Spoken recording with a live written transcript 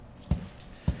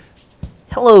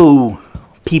Hello,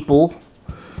 people,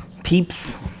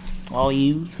 peeps, all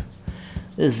yous.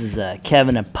 This is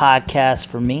Kevin, a podcast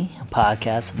for me, a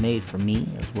podcast made for me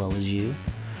as well as you.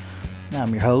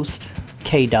 I'm your host,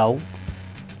 K-Dog,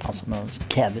 also known as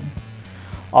Kevin,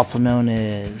 also known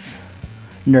as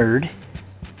Nerd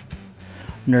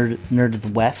of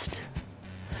the West.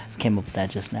 Just came up with that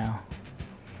just now.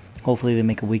 Hopefully they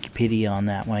make a Wikipedia on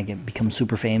that when I become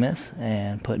super famous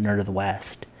and put Nerd of the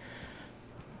West.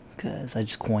 Because I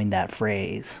just coined that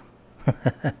phrase.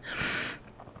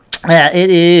 Yeah, it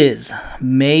is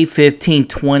May 15,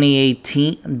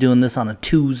 2018. I'm doing this on a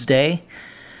Tuesday.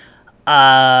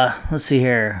 Let's see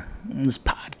here. This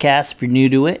podcast, if you're new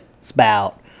to it, it's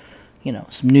about,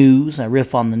 some news. I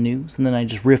riff on the news, and then I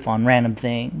just riff on random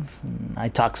things. And I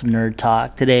talk some nerd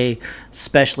talk. Today,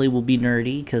 especially, will be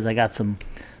nerdy, because I got some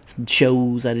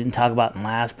shows I didn't talk about in the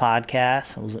last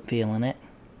podcast. I wasn't feeling it.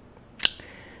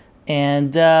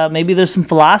 And maybe there's some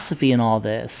philosophy in all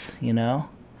this,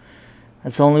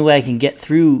 That's the only way I can get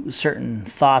through certain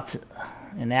thoughts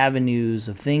and avenues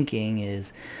of thinking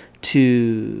is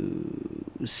to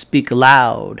speak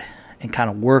aloud and kind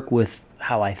of work with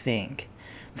how I think.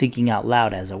 Thinking out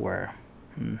loud, as it were.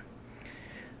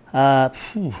 Let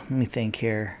me think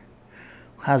here.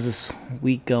 How's this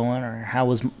week going? Or how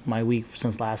was my week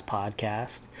since last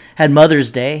podcast? Had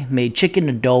Mother's Day. Made chicken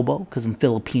adobo because I'm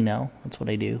Filipino. That's what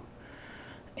I do.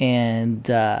 And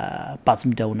bought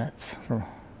some donuts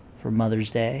for Mother's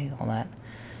Day, all that.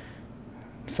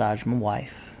 Massaged my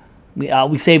wife.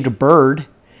 We saved a bird.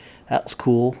 That was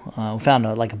cool. We found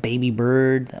a baby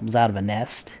bird that was out of a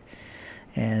nest,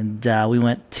 and we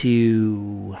went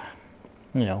to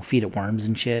feed it worms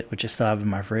and shit, which I still have in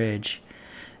my fridge.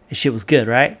 And shit was good,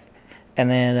 right? And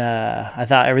then I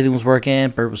thought everything was working.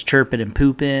 Bird was chirping and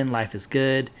pooping. Life is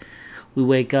good. We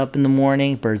wake up in the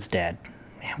morning. Bird's dead.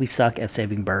 Man, we suck at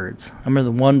saving birds. I remember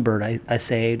the one bird I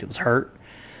saved. It was hurt.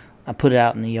 I put it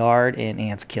out in the yard, and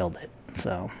ants killed it.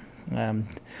 So, 0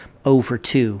 for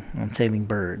 2 on saving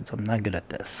birds. I'm not good at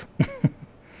this.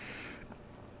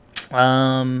 Let's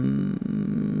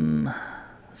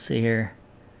see here.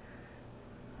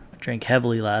 I drank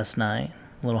heavily last night.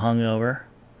 A little hungover.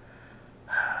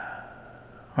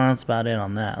 Well, that's about it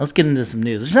on that. Let's get into some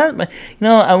news. I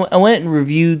went and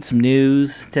reviewed some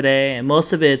news today, and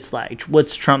most of it's like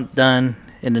what's Trump done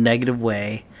in a negative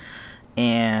way,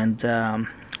 and a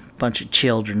bunch of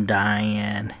children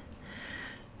dying,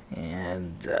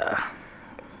 and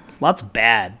lots of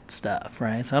bad stuff,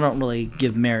 right? So I don't really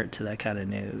give merit to that kind of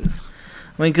news.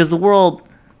 I mean, because the world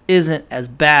isn't as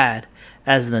bad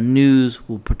as the news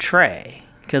will portray.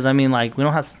 Because, we don't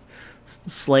have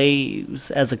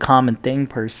slaves as a common thing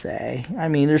per se. I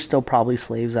mean, there's still probably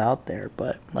slaves out there,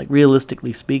 but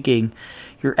realistically speaking,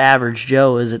 your average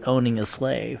Joe isn't owning a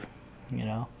slave,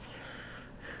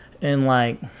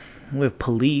 And with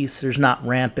police, there's not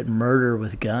rampant murder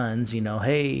with guns,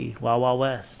 hey, Wild Wild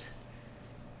West.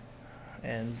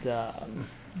 And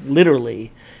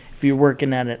literally, if you're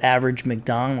working at an average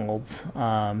McDonald's,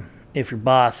 if your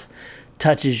boss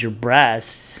touches your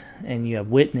breasts and you have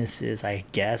witnesses, I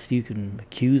guess you can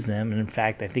accuse them. And in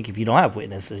fact, I think if you don't have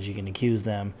witnesses, you can accuse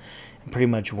them and pretty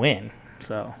much win.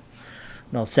 So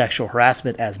no sexual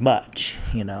harassment as much,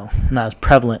 not as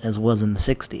prevalent as it was in the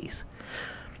 60s.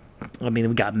 We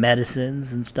got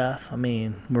medicines and stuff.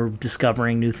 We're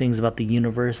discovering new things about the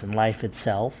universe and life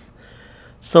itself.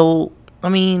 So,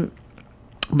 but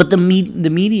the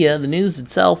media, the news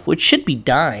itself, which should be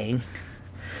dying,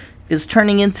 is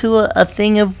turning into a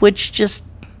thing of which just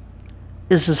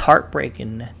is just heartbreak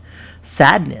and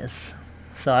sadness.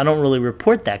 So I don't really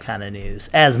report that kind of news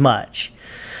as much.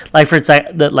 Let's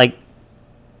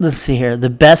see here. The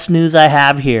best news I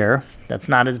have here, that's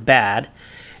not as bad,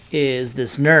 is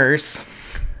this nurse.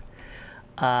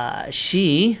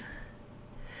 She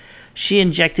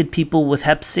injected people with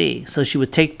Hep C. So she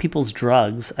would take people's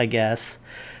drugs, I guess.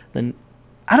 Then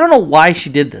I don't know why she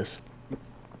did this.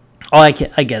 Oh, I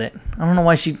get it. I don't know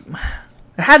why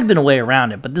there had been a way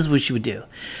around it, but this is what she would do.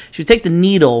 She would take the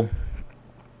needle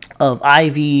of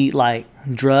IV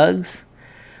drugs,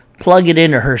 plug it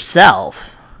into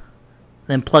herself,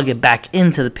 then plug it back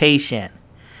into the patient,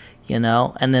 and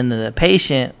then the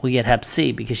patient would get Hep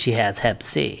C because she has Hep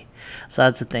C. So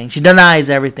that's the thing. She denies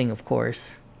everything, of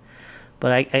course,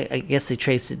 but I guess they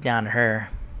traced it down to her.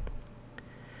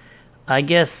 I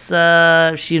guess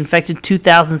she infected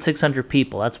 2,600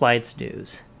 people. That's why it's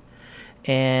news.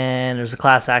 And there's a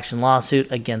class action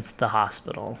lawsuit against the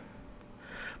hospital.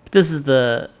 But this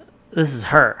is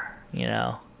her,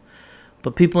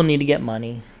 But people need to get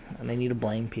money, and they need to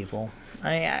blame people.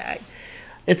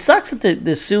 It sucks that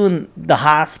they're suing the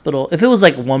hospital. If it was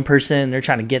like one person, they're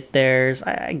trying to get theirs,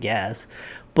 I guess.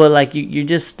 But like you're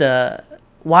just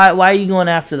why are you going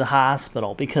after the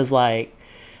hospital? Because like,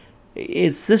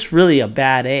 is this really a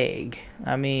bad egg?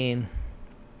 I mean,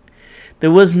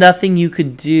 there was nothing you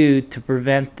could do to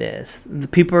prevent this. The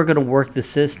people are going to work the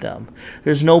system.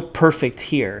 There's no perfect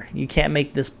here. You can't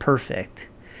make this perfect,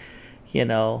 you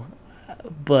know.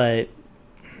 But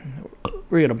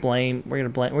we're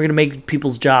gonna make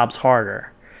people's jobs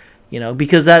harder, you know,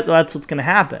 because that's what's gonna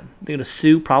happen. They're gonna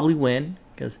sue, probably win,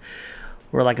 because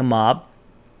we're like a mob,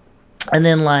 and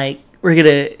then like we're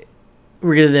gonna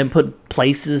then put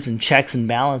places and checks and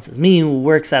balances. Me who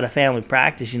works at a family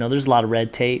practice, you know, there's a lot of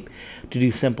red tape to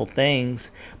do simple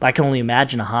things, but I can only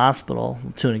imagine a hospital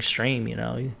to an extreme, you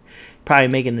know. Probably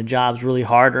making the jobs really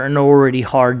hard, or an already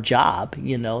hard job,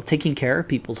 you know. Taking care of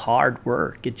people's hard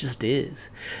work. It just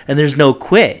is. And there's no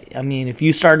quit. I mean, if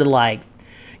you started like,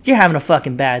 you're having a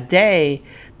fucking bad day,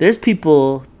 there's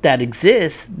people that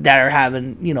exist that are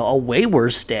having, you know, a way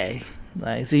worse day.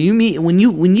 Like, so you meet, when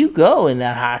you go in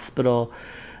that hospital,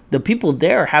 the people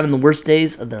there are having the worst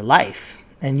days of their life.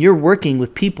 And you're working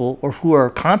with people or who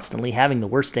are constantly having the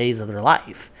worst days of their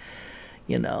life,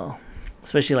 you know,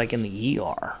 especially like in the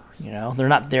ER. You know, they're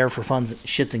not there for fun,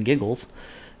 shits and giggles,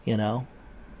 you know.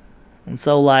 And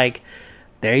so, like,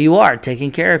 there you are, taking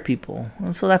care of people.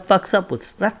 And so that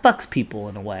fucks people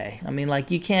in a way. I mean, like,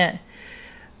 you can't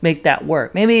make that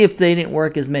work. Maybe if they didn't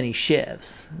work as many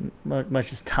shifts,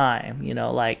 much as time, you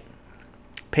know, like,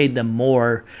 paid them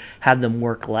more, have them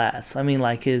work less. I mean,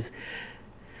 like,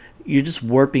 you're just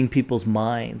warping people's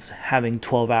minds, having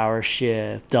 12-hour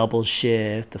shift, double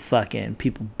shift, the fucking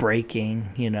people breaking,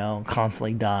 you know,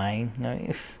 constantly dying. I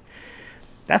mean,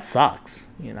 that sucks.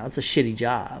 You know, it's a shitty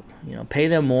job. You know, pay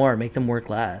them more, make them work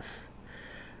less.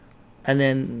 And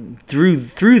then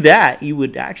through that, you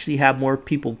would actually have more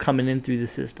people coming in through the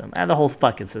system. And the whole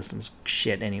fucking system's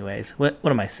shit anyways. What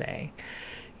am I saying?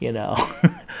 You know,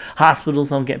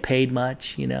 hospitals don't get paid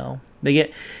much, you know.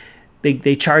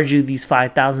 They charge you these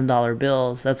 $5,000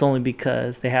 bills. That's only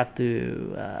because they have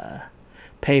to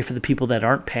pay for the people that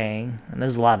aren't paying. And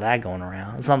there's a lot of that going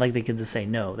around. It's not like they can just say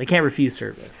no. They can't refuse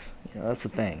service. You know, that's the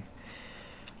thing.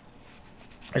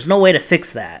 There's no way to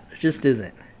fix that. There just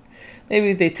isn't.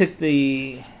 Maybe if they took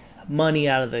the money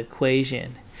out of the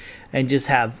equation and just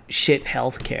have shit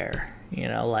health care, you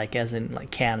know, like as in like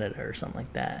Canada or something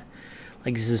like that.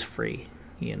 Like, this is free,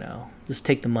 you know. Just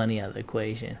take the money out of the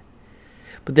equation.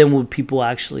 But then would people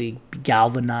actually be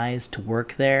galvanized to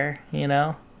work there, you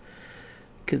know?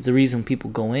 Because the reason people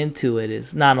go into it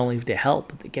is not only to help,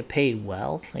 but they get paid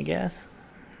well, I guess.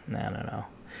 I don't know.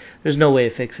 There's no way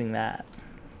of fixing that.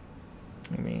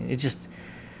 I mean, it just...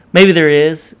 Maybe there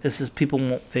is. It's just people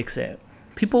won't fix it.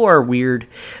 People are weird.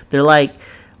 They're like...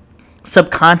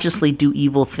 subconsciously do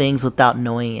evil things without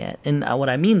knowing it. And what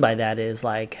I mean by that is,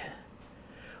 like...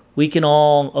 we can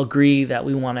all agree that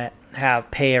we want to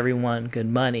pay everyone good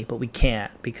money, but we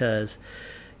can't because,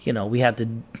 you know, we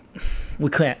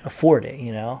can't afford it,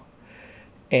 you know,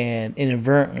 and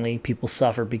inadvertently people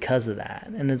suffer because of that.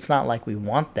 And it's not like we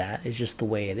want that. It's just the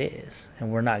way it is.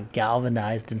 And we're not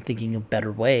galvanized in thinking of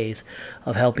better ways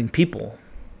of helping people,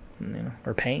 you know,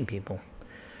 or paying people.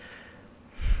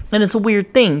 And it's a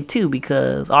weird thing too,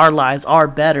 because our lives are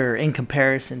better in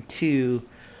comparison to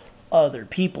other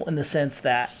people, in the sense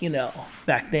that, you know,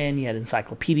 back then you had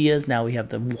encyclopedias. Now we have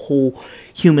the whole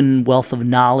human wealth of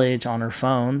knowledge on our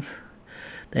phones.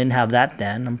 They didn't have that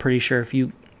then. I'm pretty sure if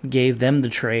you gave them the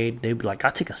trade, they'd be like,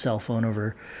 I'll take a cell phone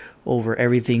over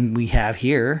everything we have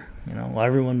here. You know, well,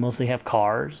 everyone mostly have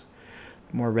cars,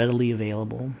 more readily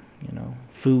available. You know,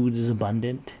 food is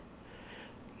abundant.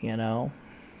 You know,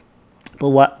 but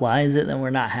why is it that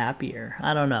we're not happier?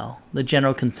 I don't know. The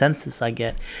general consensus I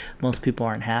get, most people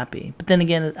aren't happy. But then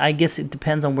again, I guess it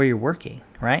depends on where you're working,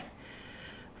 right?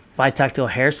 If I talk to a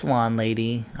hair salon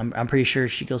lady, I'm pretty sure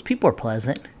she goes, people are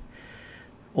pleasant.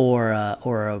 Or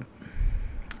a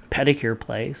pedicure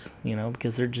place, you know,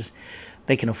 because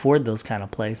they can afford those kind of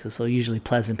places. So usually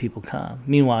pleasant people come.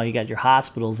 Meanwhile, you got your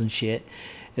hospitals and shit.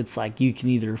 It's like you can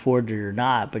either afford it or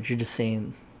not, but you're just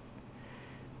saying,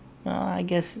 well, I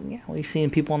guess, yeah, we're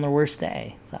seeing people on their worst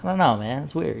day. So I don't know, man.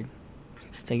 It's weird.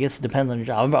 I guess it depends on your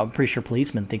job. I'm pretty sure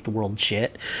policemen think the world's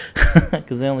shit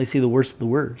because they only see the worst of the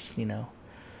worst, you know.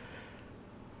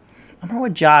 I don't know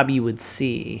what job you would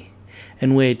see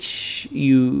in which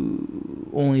you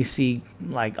only see,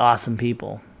 like, awesome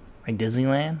people. Like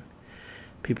Disneyland.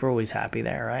 People are always happy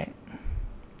there, right?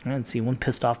 I didn't see one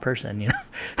pissed off person, you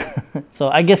know. So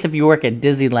I guess if you work at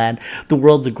Disneyland, the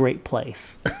world's a great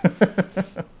place.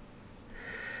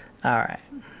 All right.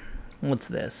 What's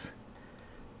this?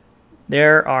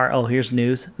 Here's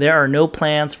news. There are no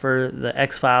plans for the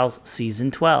X-Files season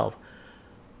 12.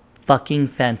 Fucking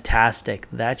fantastic.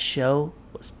 That show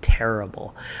was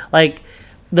terrible. Like,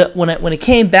 when it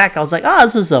came back, I was like, oh,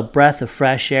 this is a breath of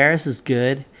fresh air. This is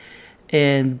good.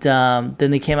 And then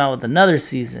they came out with another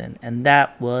season, and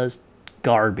that was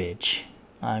garbage.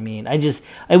 I mean, it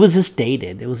was just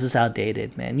dated. It was just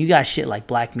outdated, man. You got shit like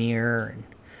Black Mirror and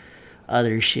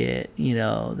other shit, you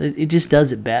know. It just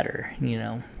does it better, you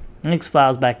know.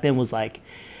 X-Files back then was like,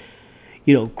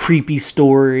 you know, creepy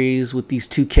stories with these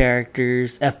two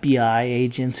characters, FBI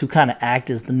agents who kind of act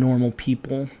as the normal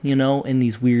people, you know, in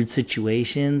these weird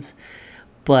situations.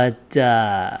 But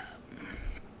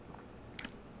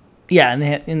yeah,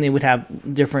 and they would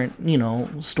have different, you know,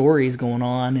 stories going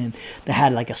on, and they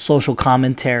had like a social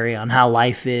commentary on how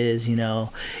life is, you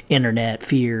know, internet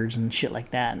fears and shit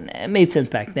like that. And it made sense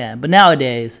back then. But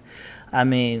nowadays, I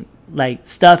mean, like,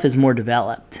 stuff is more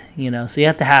developed, you know, so you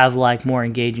have to have like more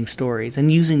engaging stories, and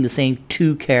using the same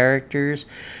two characters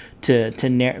to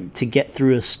get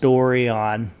through a story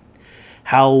on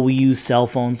how we use cell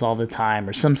phones all the time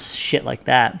or some shit like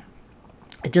that.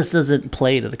 It just doesn't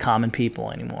play to the common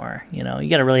people anymore. You know, you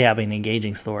got to really have an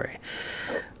engaging story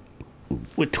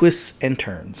with twists and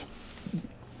turns.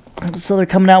 So they're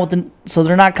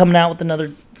not coming out with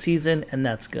another season, and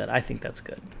that's good. I think that's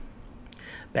good.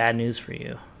 Bad news for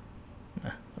you.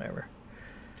 Whatever.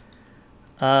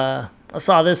 I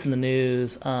saw this in the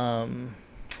news.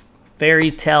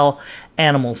 Fairy tale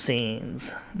animal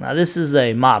scenes. Now, this is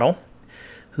a model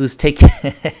who's taking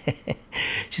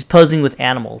she's posing with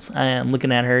animals. I am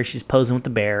looking at her. She's posing with the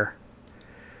bear,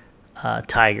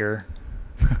 tiger.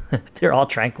 They're all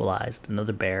tranquilized.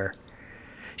 Another bear.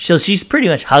 So she's pretty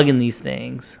much hugging these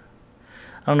things.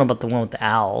 I don't know about the one with the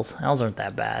owls. Owls aren't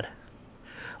that bad.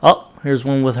 Oh, here's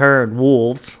one with her and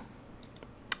wolves.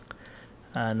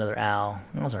 Another owl.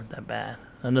 Owls aren't that bad.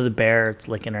 Another bear. It's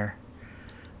licking her.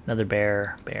 Another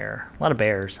bear. A lot of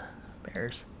bears.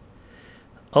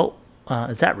 Oh.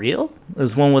 Is that real?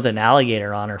 There's one with an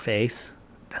alligator on her face.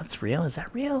 That's real? Is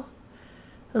that real?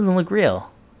 Doesn't look real.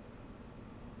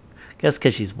 Guess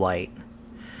because she's white.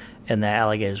 And the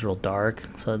alligator's real dark.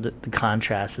 So the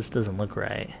contrast just doesn't look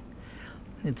right.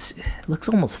 It looks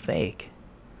almost fake.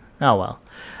 Oh, well.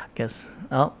 I guess.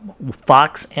 Oh,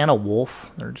 fox and a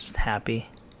wolf. They're just happy.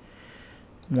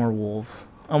 More wolves.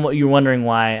 You're wondering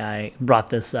why I brought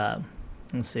this up.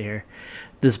 Let's see here.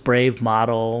 This brave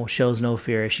model shows no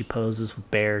fear as she poses with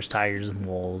bears, tigers, and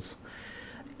wolves.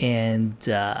 And,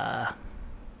 yeah,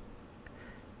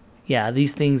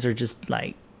 these things are just,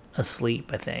 like, asleep,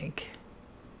 I think.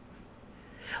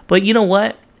 But you know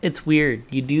what? It's weird.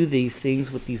 You do these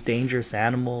things with these dangerous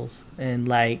animals, and,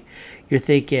 like, you're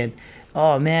thinking,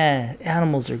 oh, man,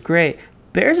 animals are great.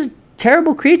 Bears are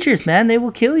terrible creatures, man. They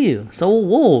will kill you. So will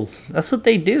wolves. That's what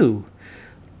they do.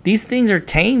 These things are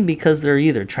tame because they're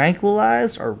either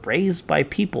tranquilized or raised by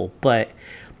people. But,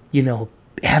 you know,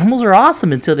 animals are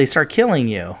awesome until they start killing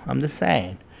you. I'm just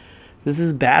saying. This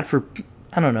is bad for,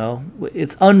 I don't know.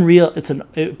 It's unreal.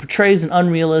 It portrays an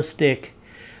unrealistic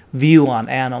view on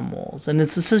animals. And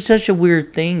it's just such a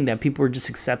weird thing that people are just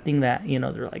accepting that. You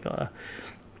know, they're like,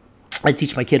 I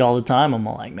teach my kid all the time. I'm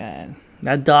all like, man,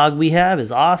 that dog we have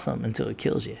is awesome until it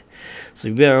kills you. So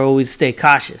you better always stay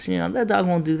cautious. You know, that dog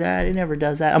won't do that. It never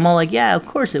does that. I'm all like, yeah, of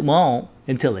course it won't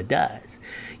until it does.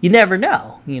 You never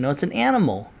know. You know, it's an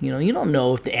animal. You know, you don't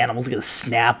know if the animal's going to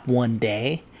snap one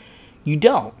day. You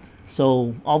don't.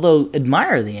 So, although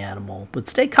admire the animal, but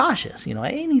stay cautious. You know,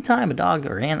 any time a dog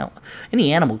or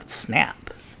any animal could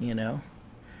snap, you know.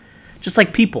 Just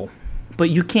like people. But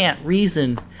you can't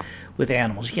reason with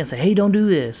animals. You can't say, hey, don't do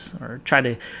this, or try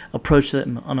to approach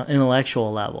them on an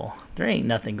intellectual level. There ain't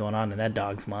nothing going on in that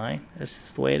dog's mind. That's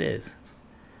just the way it is.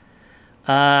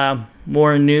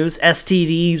 More news.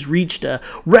 STDs reached a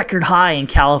record high in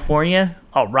California.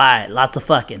 All right, lots of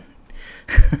fucking.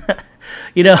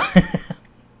 You know,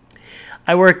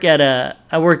 I worked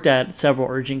at several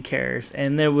urgent cares,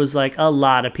 and there was like a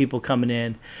lot of people coming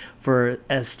in for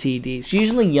STDs.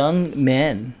 Usually young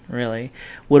men, really,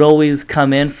 would always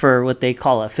come in for what they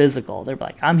call a physical. They're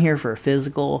like, I'm here for a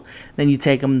physical. Then you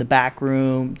take them in the back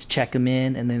room to check them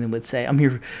in, and then they would say, I'm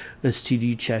here for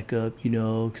STD checkup, you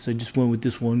know, because I just went with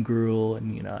this one girl,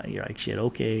 and, you know, you're like, shit,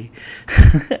 okay.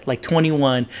 Like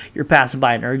 21, you're passing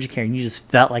by an urgent care, and you just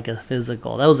felt like a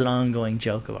physical. That was an ongoing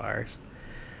joke of ours.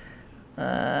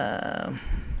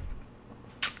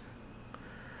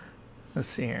 Let's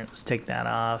see here. Let's take that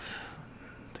off.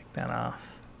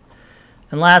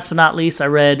 And last but not least, I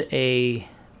read a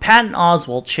Patton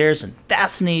Oswalt shares a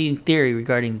fascinating theory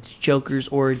regarding the Joker's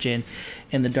origin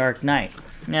in The Dark Knight.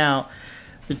 Now,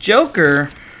 the Joker,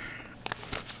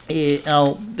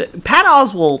 Patton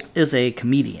Oswalt is a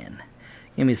comedian.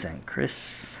 Give me a second.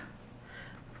 Chris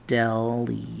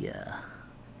D'Elia.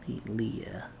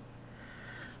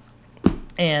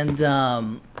 And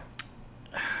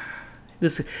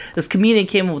this comedian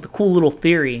came up with a cool little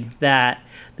theory that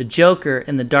the Joker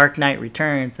in The Dark Knight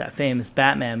Returns, that famous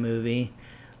Batman movie,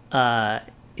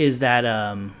 is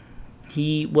that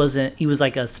he was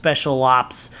like a special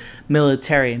ops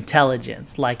military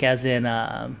intelligence, like as in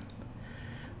oh,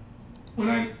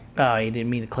 you didn't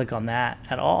mean to click on that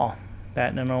at all. I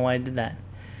don't know why I did that.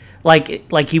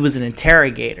 Like he was an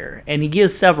interrogator, and he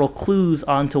gives several clues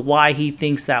onto why he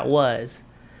thinks that was.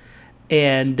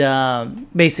 And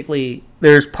basically,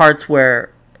 there's parts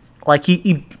where, like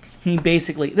he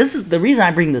basically, this is the reason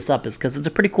I bring this up is because it's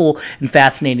a pretty cool and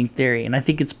fascinating theory, and I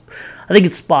think it's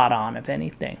spot on, if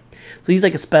anything. So he's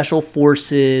like a special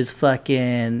forces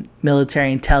fucking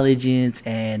military intelligence,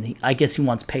 and I guess he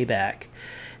wants payback.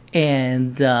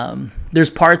 And there's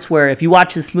parts where, if you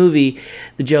watch this movie,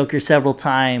 the Joker several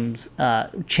times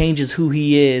changes who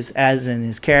he is as in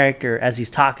his character as he's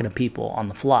talking to people on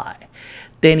the fly.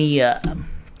 Then he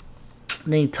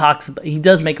talks about, he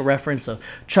does make a reference of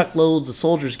truckloads of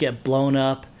soldiers get blown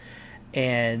up,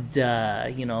 and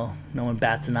no one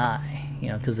bats an eye,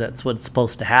 because that's what's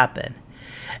supposed to happen.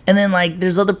 And then like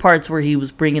there's other parts where he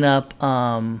was bringing up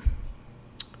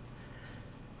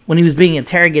when he was being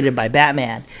interrogated by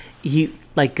Batman,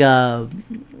 Batman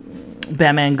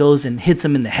goes and hits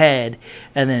him in the head,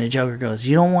 and then the Joker goes,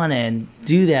 "You don't want to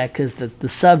do that because the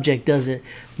subject doesn't,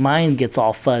 mind gets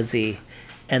all fuzzy,"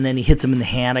 and then he hits him in the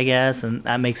hand, I guess, and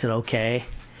that makes it okay.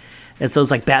 And so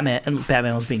it's like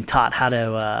Batman was being taught how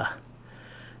to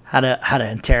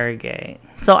interrogate.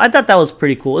 So I thought that was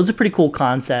pretty cool. It was a pretty cool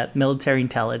concept, military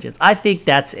intelligence. I think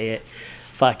that's it.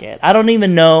 Fuck it. I don't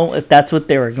even know if that's what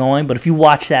they were going, but if you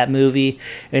watch that movie,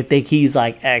 I think he's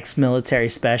like ex-military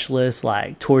specialist,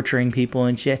 like torturing people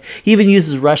and shit. He even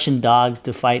uses Russian dogs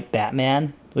to fight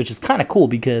Batman, which is kind of cool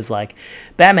because like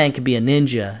Batman can be a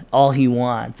ninja all he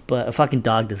wants, but a fucking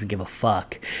dog doesn't give a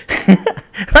fuck. I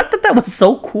thought that was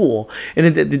so cool.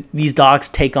 And these dogs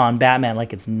take on Batman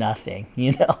like it's nothing,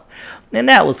 And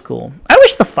that was cool. I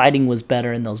wish the fighting was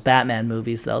better in those Batman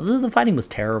movies, though. The fighting was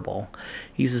terrible.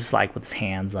 He's just like with his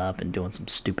hands up and doing some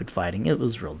stupid fighting. It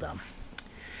was real dumb.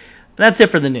 That's it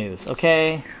for the news,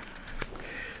 okay?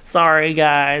 Sorry,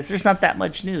 guys. There's not that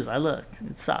much news. I looked.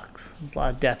 It sucks. There's a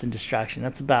lot of death and destruction.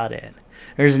 That's about it.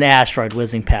 There's an asteroid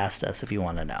whizzing past us, if you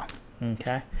want to know.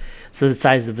 Okay? So the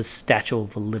size of a Statue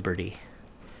of Liberty.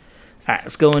 All right,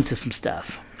 let's go into some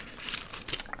stuff.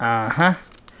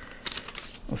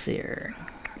 Let's see here.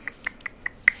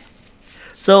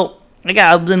 So,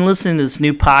 I've been listening to this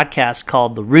new podcast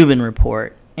called The Rubin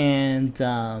Report, and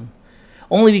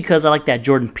only because I like that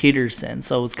Jordan Peterson.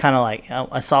 So it's kind of like,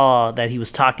 I saw that he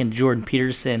was talking to Jordan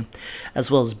Peterson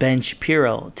as well as Ben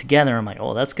Shapiro together. I'm like,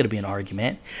 oh, that's going to be an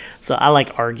argument. So I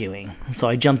like arguing. So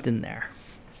I jumped in there.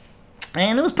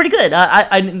 And it was pretty good.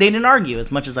 They didn't argue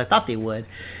as much as I thought they would.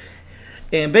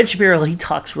 And Ben Shapiro, he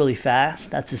talks really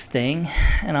fast. That's his thing.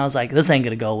 And I was like, this ain't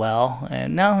going to go well.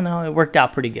 And no, it worked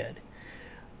out pretty good.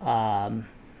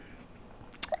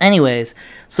 Anyways,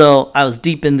 so I was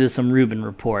deep into some Rubin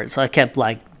Report. So I kept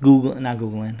I kept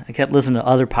listening to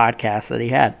other podcasts that he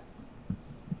had.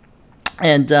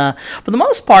 And for the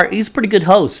most part, he's a pretty good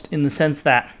host in the sense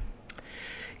that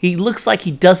he looks like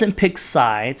he doesn't pick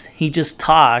sides. He just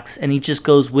talks and he just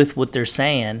goes with what they're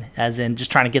saying, as in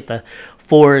just trying to get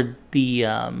forward the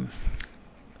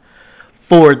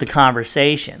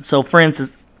conversation. So, for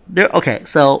instance,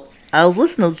 so I was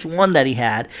listening to one that he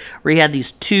had where he had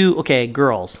these two,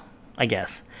 girls, I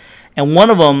guess. And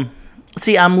one of them,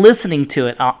 I'm listening to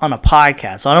it on a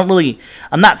podcast. So I'm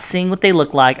not seeing what they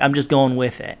look like. I'm just going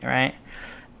with it, right?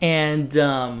 And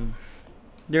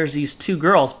there's these two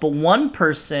girls, but one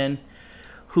person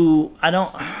who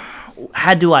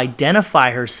had to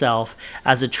identify herself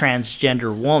as a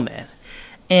transgender woman.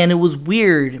 And it was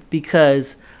weird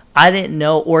because I didn't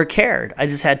know or cared. I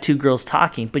just had two girls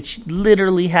talking, but she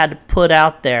literally had to put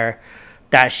out there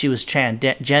that she was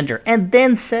transgender and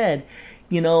then said,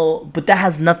 but that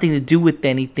has nothing to do with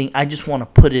anything. I just want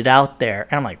to put it out there.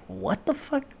 And I'm like, what the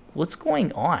fuck? What's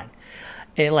going on?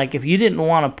 And like, if you didn't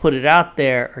want to put it out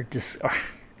there or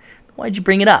why'd you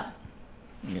bring it up?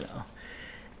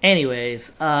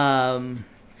 Anyways,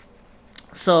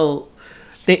 so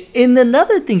And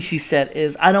another thing she said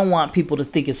is, I don't want people to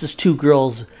think it's just two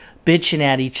girls bitching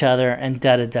at each other and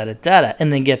da-da-da-da-da-da.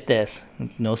 And then get this.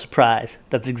 No surprise.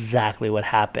 That's exactly what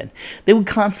happened. They would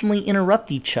constantly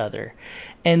interrupt each other.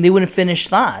 And they wouldn't finish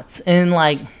thoughts. And,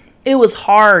 like, it was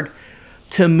hard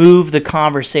to move the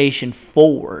conversation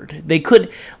forward. They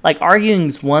could, like, arguing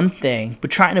is one thing, but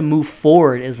trying to move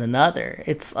forward is another.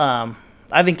 It's, I've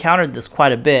encountered this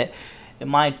quite a bit in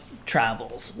my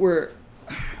travels, where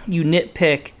you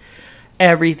nitpick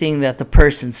everything that the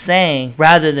person's saying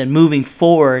rather than moving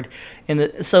forward.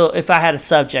 So if I had a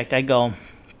subject, I go,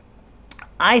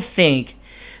 I think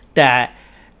that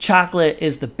chocolate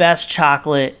is the best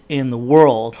chocolate in the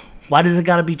world. Why does it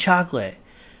gotta be chocolate?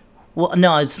 Well,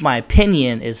 no, it's my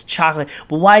opinion is chocolate.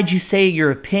 But why'd you say your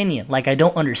opinion? Like, I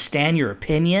don't understand your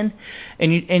opinion.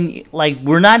 And like,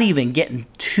 we're not even getting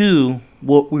to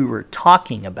what we were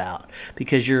talking about,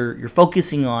 because you're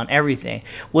focusing on everything.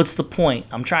 What's the point?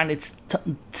 I'm trying to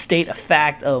state a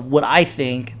fact of what I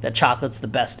think, that chocolate's the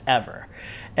best ever.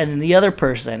 And then the other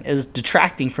person is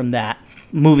detracting from that,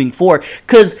 moving forward.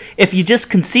 Because if you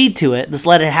just concede to it, just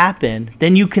let it happen,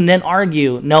 then you can then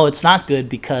argue, no, it's not good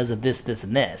because of this, this,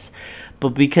 and this. But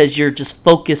because you're just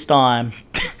focused on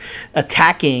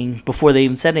attacking before they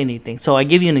even said anything. So I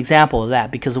give you an example of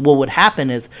that, because what would happen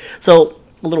is, so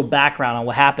a little background on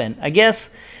what happened. I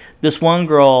guess this one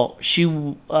girl, she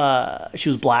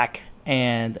was black,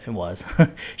 and it was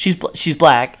she's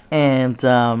black, and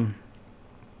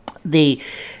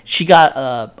she got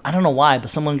I don't know why, but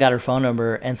someone got her phone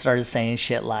number and started saying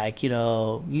shit like,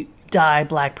 you die,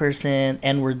 black person,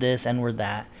 N-word this, N-word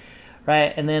that,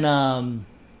 right? And then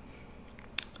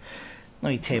let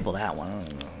me table that one.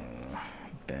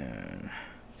 Ben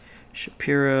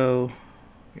Shapiro,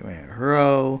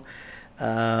 Hero,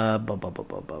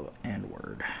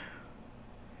 N-word,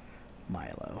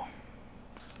 Milo.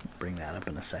 Bring that up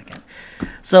in a second.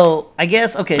 So I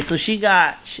guess, okay, so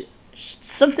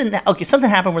something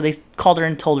happened where they called her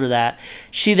and told her that.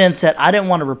 She then said, I didn't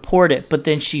want to report it, but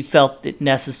then she felt it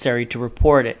necessary to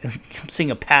report it. I'm seeing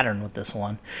a pattern with this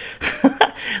one.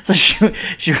 So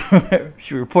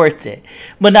she reports it.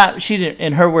 But she didn't,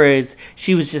 in her words,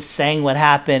 she was just saying what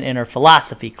happened in her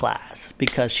philosophy class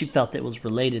because she felt it was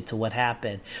related to what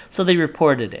happened. So they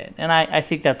reported it. And I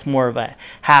think that's more of a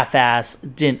half-ass,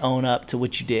 didn't own up to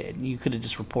what you did. You could have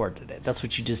just reported it. That's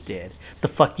what you just did. The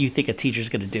fuck you think a teacher's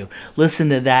going to do? Listen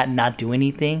to that and not do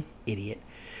anything? Idiot.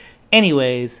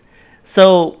 Anyways,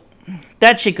 so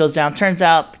that shit goes down. Turns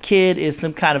out the kid is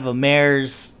some kind of a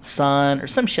mayor's son or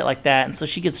some shit like that, and so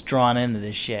she gets drawn into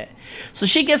this shit. So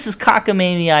she gets this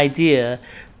cockamamie idea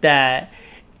that,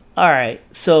 all right,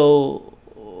 so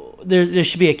there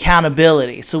should be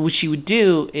accountability. So what she would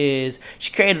do is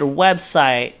she created a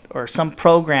website or some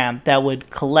program that would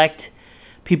collect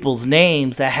people's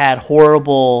names that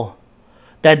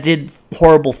did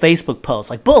horrible Facebook posts,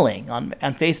 like bullying on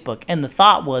Facebook. And the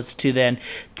thought was to then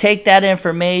take that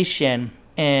information,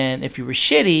 and if you were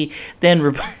shitty,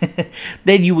 then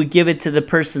then you would give it to the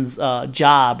person's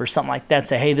job or something like that.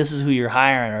 Say, hey, this is who you're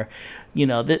hiring, or,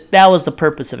 that was the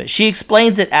purpose of it. She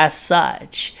explains it as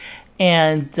such.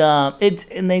 And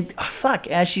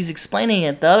as she's explaining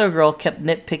it, the other girl kept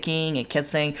nitpicking and kept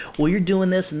saying, well, you're doing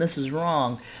this and this is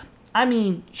wrong. I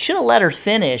mean, should have let her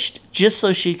finish just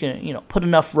so she can, put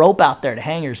enough rope out there to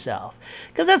hang herself.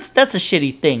 Because that's a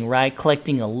shitty thing, right?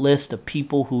 Collecting a list of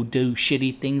people who do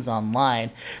shitty things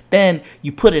online. Then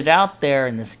you put it out there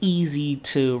in this easy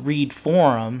to read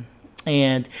forum,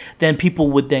 and then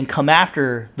people would then come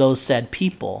after those said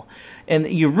people. And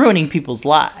you're ruining people's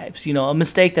lives. A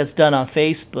mistake that's done on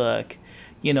Facebook,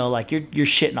 like you're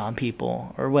shitting on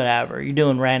people or whatever. You're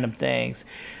doing random things.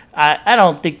 I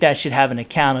don't think that should have an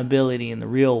accountability in the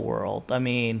real world. I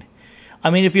mean,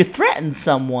 if you threaten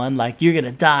someone, like, you're going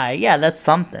to die, yeah, that's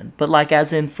something. But, like,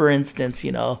 as in, for instance,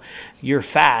 you're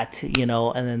fat,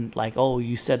 and then, like, oh,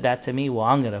 you said that to me? Well,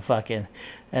 I'm going to fucking,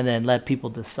 and then let people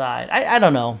decide. I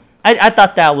don't know. I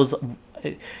thought that was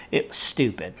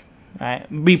stupid, right?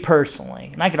 Me personally.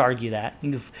 And I could argue that.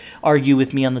 You can argue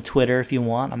with me on the Twitter if you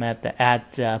want. I'm at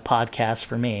podcast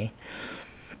for me.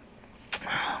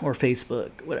 Or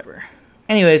Facebook, whatever.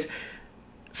 Anyways,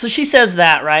 so she says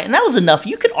that, right? And that was enough.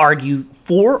 You could argue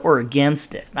for or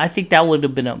against it. I think that would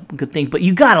have been a good thing. But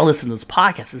you got to listen to this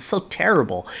podcast. It's so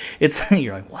terrible.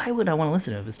 You're like, why would I want to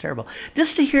listen to it if it's terrible?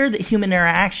 Just to hear the human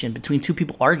interaction between two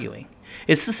people arguing.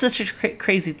 It's just such a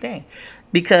crazy thing.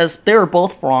 Because they were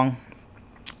both wrong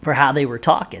for how they were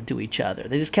talking to each other.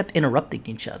 They just kept interrupting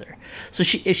each other. So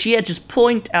if she had just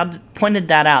pointed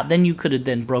that out, then you could have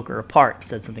then broke her apart and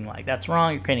said something like, that's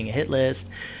wrong, you're creating a hit list,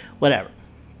 whatever.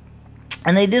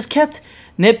 And they just kept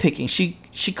nitpicking.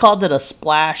 she called it a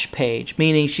splash page,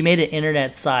 meaning she made an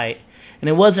internet site and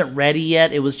it wasn't ready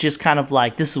yet. It was just kind of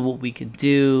like, this is what we could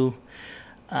do,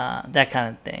 that kind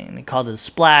of thing. They called it a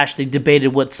splash. They debated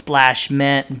what splash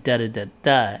meant, da da da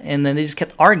da. And then they just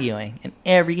kept arguing in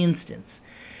every instance.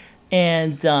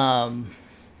 And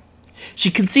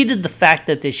she conceded the fact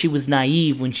that she was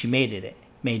naive when she made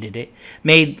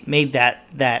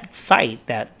that site,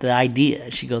 that the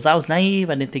idea. She goes, I was naive.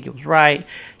 I didn't think it was right.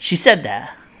 She said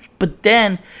that. But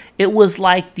then it was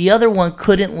like the other one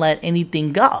couldn't let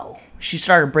anything go. She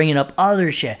started bringing up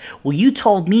other shit. Well, you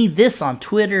told me this on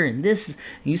Twitter and this, and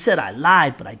you said I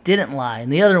lied, but I didn't lie.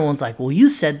 And the other one's like, well, you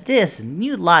said this and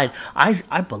you lied.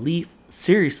 I believe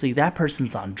seriously that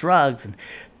person's on drugs and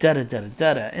da da da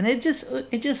da da. And it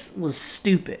just was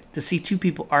stupid to see two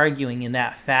people arguing in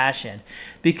that fashion,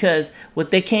 because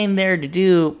what they came there to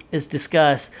do is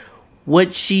discuss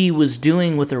what she was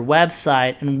doing with her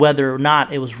website and whether or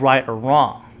not it was right or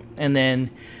wrong. And then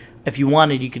if you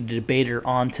wanted, you could debate her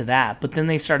onto that. But then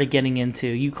they started getting into,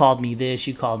 you called me this,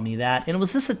 you called me that. And it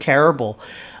was just a terrible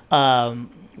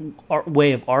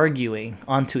way of arguing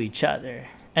onto each other.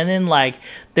 And then, like,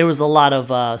 there was a lot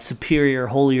of superior,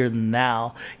 holier than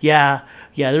thou. Yeah,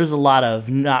 there was a lot of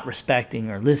not respecting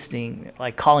or listening,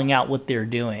 like calling out what they're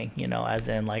doing, as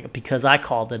in, like, because I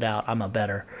called it out, I'm a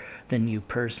better than you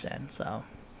person. So,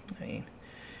 I mean,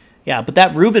 yeah, but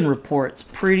that Rubin report's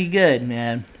pretty good,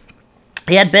 man.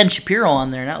 He had Ben Shapiro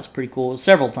on there, and that was pretty cool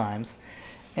several times.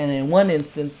 And in one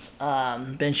instance,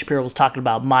 Ben Shapiro was talking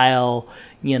about Milo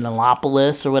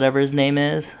Yiannopoulos, or whatever his name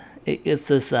is. It's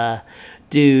this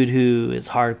dude who is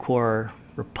hardcore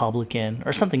Republican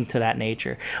or something to that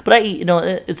nature. But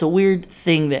it's a weird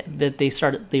thing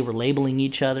that they were labeling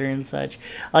each other and such.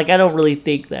 Like, I don't really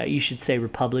think that you should say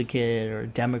Republican or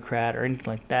Democrat or anything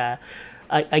like that.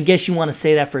 I guess you want to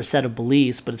say that for a set of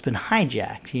beliefs, but it's been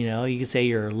hijacked. You can say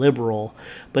you're a liberal,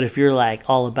 but if you're like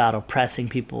all about oppressing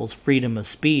people's freedom of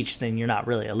speech, then you're not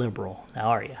really a liberal, now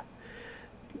are you?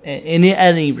 In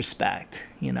any respect,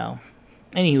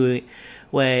 Anyway,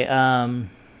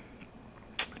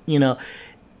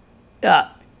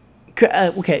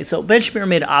 okay, so Ben Shapiro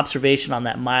made an observation on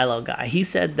that Milo guy. He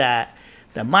said that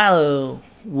Milo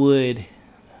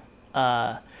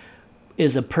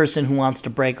is a person who wants to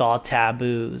break all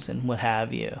taboos and what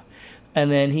have you. And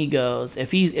then he goes,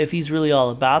 if he's really all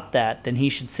about that, then he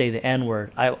should say the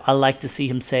N-word. I like to see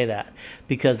him say that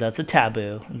because that's a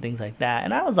taboo and things like that.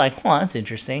 And I was like, that's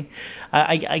interesting.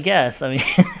 I guess. I mean,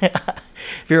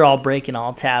 if you're all breaking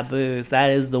all taboos, that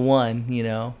is the one,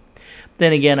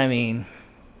 Then again, I mean,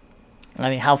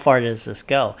 how far does this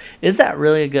go? Is that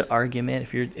really a good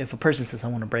argument? If a person says, I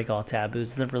want to break all taboos,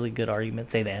 is that really a good argument?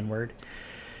 Say the N-word.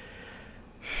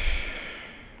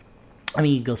 I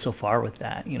mean, you go so far with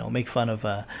that, make fun of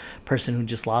a person who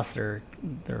just lost their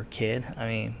kid. I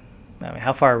mean,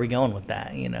 how far are we going with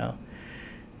that?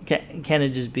 Can it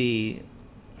just be?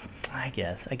 I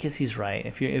guess he's right.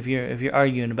 If you're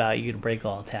arguing about you gonna break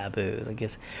all taboos, I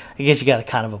guess you got a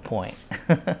kind of a point.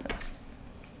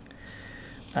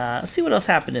 Let's see what else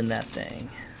happened in that thing.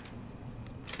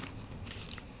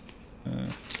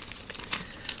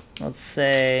 Let's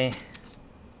say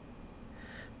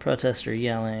protester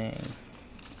yelling.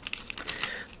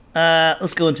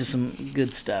 Let's go into some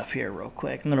good stuff here real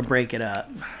quick. I'm going to break it up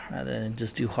rather than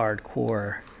just do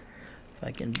hardcore. If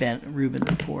I can Rubin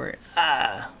report.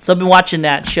 So I've been watching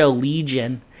that show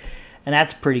Legion, and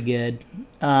that's pretty good.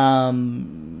 The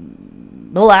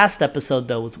last episode,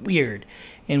 though, was weird,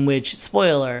 in which,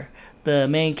 spoiler, the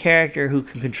main character who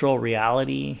can control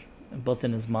reality, both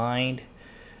in his mind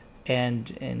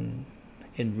and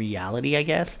in reality, I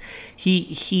guess,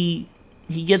 he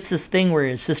gets this thing where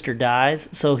his sister dies,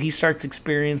 so he starts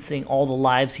experiencing all the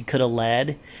lives he could have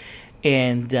led.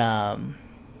 And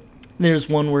there's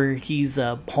one where he's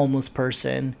a homeless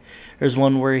person. There's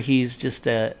one where he's just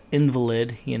a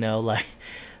invalid, like,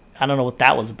 I don't know what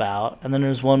that was about. And then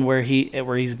there's one where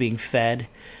he's being fed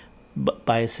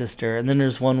by his sister. And then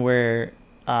there's one where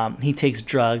he takes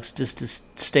drugs just to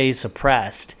stay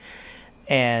suppressed.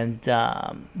 And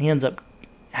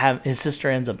his sister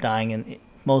ends up dying in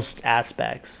most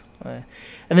aspects. And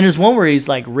then there's one where he's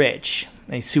like rich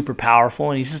and he's super powerful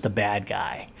and he's just a bad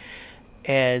guy.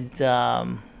 And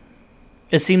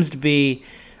it seems to be,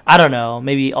 I don't know,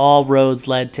 maybe all roads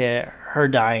led to her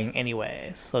dying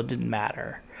anyways, so it didn't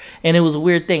matter. And it was a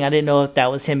weird thing. I didn't know if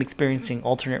that was him experiencing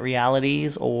alternate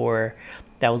realities or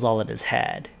that was all in his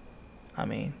head. I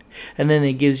mean, and then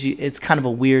it's kind of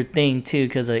a weird thing too,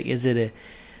 because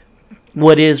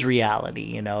what is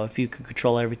reality? If you could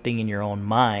control everything in your own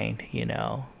mind,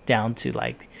 down to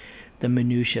like the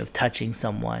minutia of touching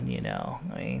someone.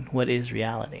 I mean, what is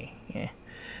reality? Yeah.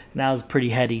 And that was pretty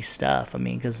heady stuff. I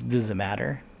mean, because does it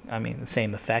matter? I mean, the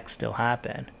same effects still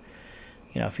happen.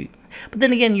 But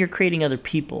then again, you're creating other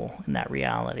people in that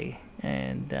reality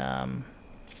and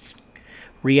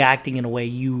reacting in a way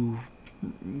you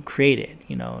created.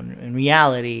 In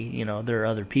reality, there are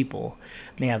other people.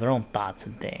 And they have their own thoughts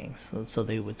and things, so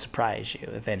they would surprise you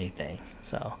if anything.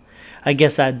 So, I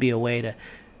guess that'd be a way to,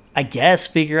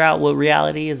 figure out what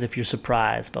reality is if you're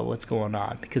surprised by what's going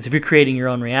on. Because if you're creating your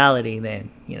own reality,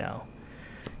 then you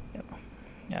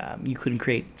couldn't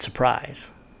create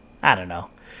surprise. I don't know.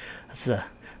 That's a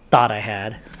thought I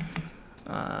had.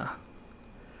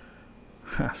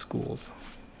 Schools.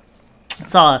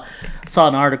 I saw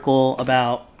an article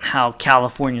about how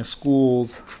California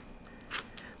schools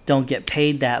don't get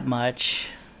paid that much.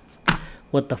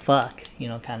 What the fuck,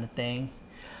 kind of thing.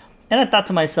 And I thought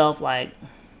to myself, like,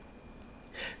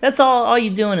 that's all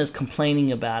you're doing is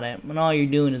complaining about it, and all you're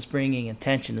doing is bringing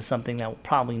attention to something that will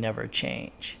probably never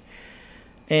change.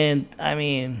 And I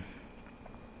mean,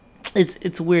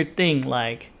 it's a weird thing.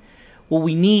 Like, what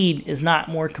we need is not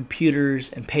more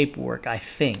computers and paperwork. I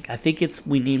think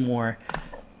we need more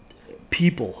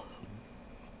people.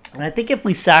 And I think if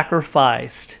we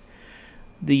sacrificed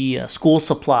the school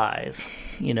supplies,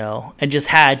 and just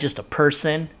had just a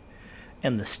person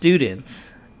and the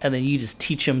students, and then you just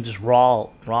teach them just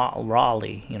rawly,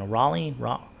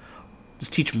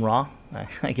 just teach them raw,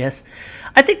 I guess.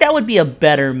 I think that would be a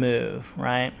better move,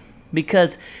 right?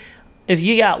 Because if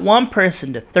you got one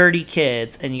person to 30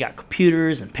 kids and you got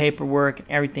computers and paperwork and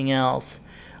everything else,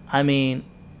 I mean,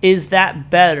 is that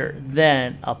better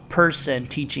than a person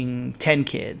teaching 10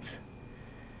 kids?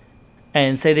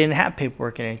 And say they didn't have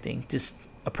paperwork and anything, just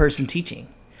a person teaching.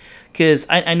 Because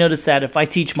I noticed that if I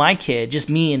teach my kid, just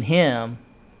me and him,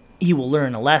 he will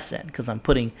learn a lesson because I'm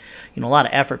putting, a lot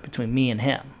of effort between me and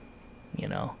him,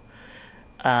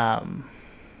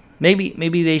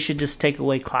 Maybe they should just take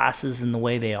away classes in the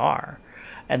way they are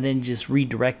and then just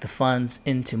redirect the funds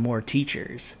into more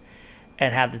teachers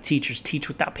and have the teachers teach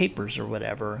without papers or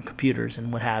whatever, and computers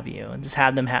and what have you, and just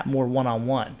have them have more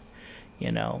one-on-one,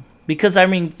 Because, I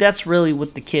mean, that's really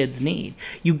what the kids need.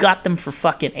 You got them for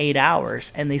fucking 8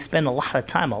 hours, and they spend a lot of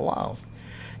time alone.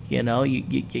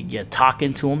 You're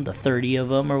talking to them, the 30 of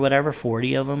them or whatever,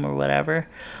 40 of them or whatever.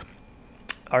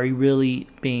 Are you really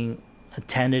being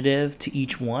attentive to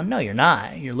each one? No, you're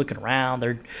not. You're looking around.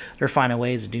 They're finding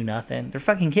ways to do nothing. They're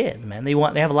fucking kids, man. They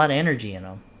have a lot of energy in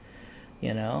them,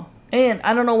 And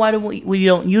I don't know why we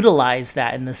don't utilize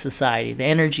that in this society, the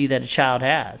energy that a child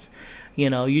has.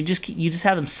 You just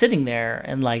have them sitting there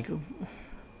and like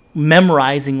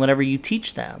memorizing whatever you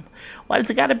teach them. Why does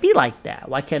it got to be like that?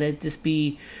 Why can't it just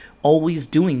be always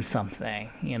doing something,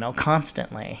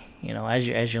 constantly,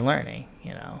 as you're learning,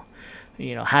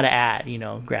 how to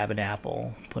add, grab an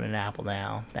apple, put an apple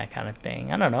down, that kind of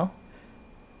thing. I don't know.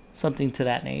 Something to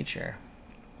that nature.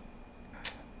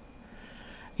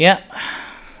 Yeah.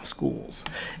 Schools.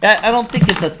 I don't think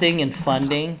it's a thing in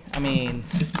funding. I mean,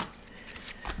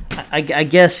 I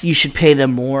guess you should pay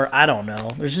them more. I don't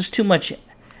know. There's just too much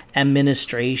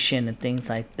administration and things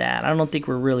like that. I don't think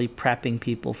we're really prepping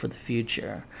people for the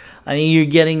future. I mean, you're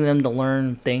getting them to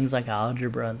learn things like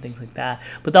algebra and things like that.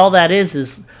 But all that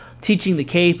is teaching the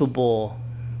capable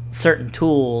certain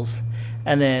tools,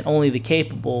 and then only the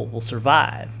capable will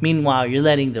survive. Meanwhile, you're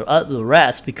letting the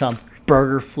rest become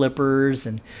burger flippers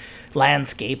and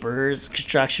landscapers,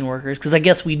 construction workers, because I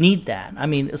guess we need that. I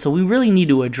mean, so we really need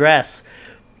to address,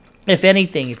 if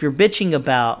anything, if you're bitching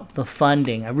about the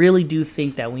funding, I really do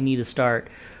think that we need to start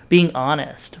being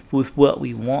honest with what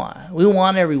we want. We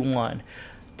want everyone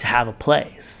to have a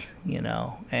place,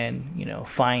 and,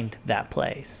 find that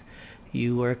place.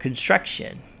 You are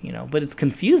construction, but it's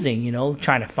confusing,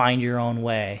 trying to find your own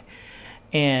way.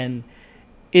 And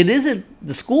it isn't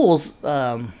the schools,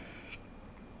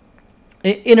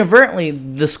 inadvertently,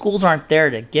 the schools aren't there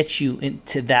to get you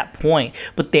into that point,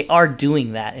 but they are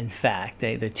doing that. In fact,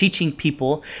 they're teaching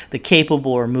people the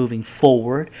capable are moving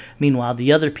forward. Meanwhile,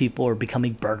 the other people are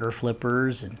becoming burger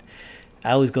flippers, and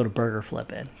I always go to burger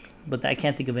flipping, but I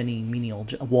can't think of any menial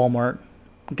Walmart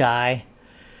guy.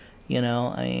 I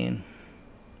mean,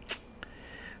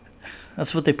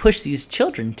 that's what they push these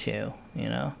children to.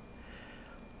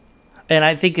 And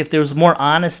I think if there was more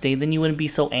honesty, then you wouldn't be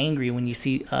so angry when you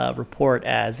see a report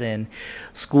as in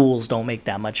schools don't make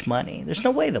that much money. There's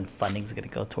no way the funding's going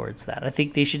to go towards that. I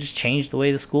think they should just change the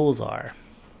way the schools are.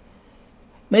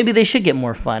 Maybe they should get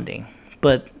more funding,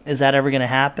 but is that ever going to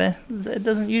happen? It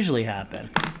doesn't usually happen.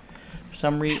 For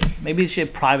some reason, maybe they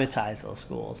should privatize those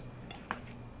schools.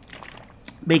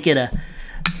 Make it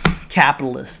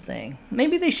capitalist thing.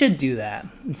 Maybe they should do that.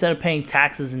 Instead of paying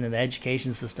taxes into the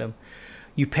education system,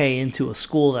 you pay into a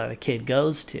school that a kid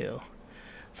goes to.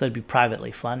 So it'd be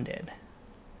privately funded.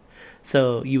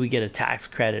 So you would get a tax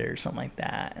credit or something like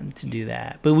that and to do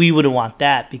that. But we wouldn't want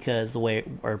that because the way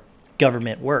our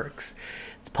government works,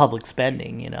 it's public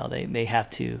spending.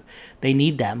 They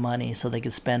need that money so they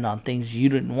can spend on things you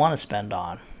didn't want to spend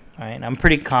on. Right? And I'm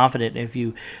pretty confident if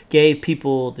you gave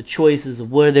people the choices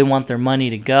of where they want their money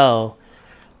to go,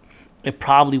 it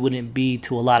probably wouldn't be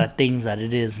to a lot of things that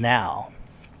it is now.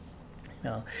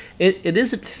 It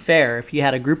isn't fair if you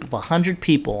had a group of 100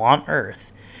 people on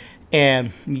Earth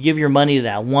and you give your money to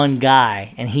that one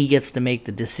guy and he gets to make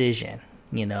the decision,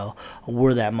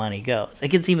 where that money goes. It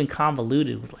gets even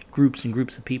convoluted with like groups and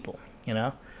groups of people,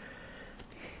 I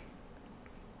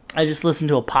just listened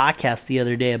to a podcast the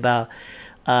other day about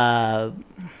the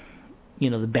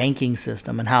banking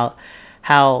system and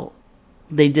how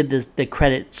they did the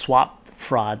credit swap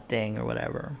fraud thing or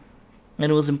whatever.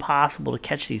 And it was impossible to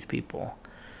catch these people.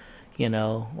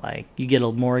 Like you get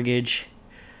a mortgage,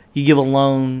 you give a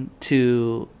loan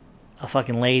to a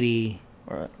fucking lady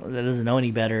that doesn't know any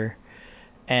better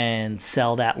and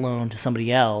sell that loan to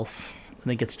somebody else,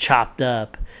 and it gets chopped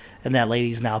up, and that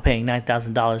lady's now paying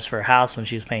 $9,000 for a house when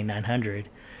she was paying $900.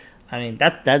 I mean,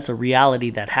 that's a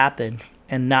reality that happened,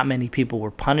 and not many people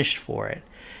were punished for it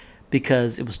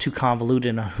because it was too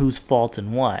convoluted on whose fault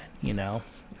and what, and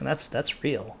that's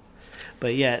real.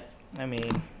 But yet, I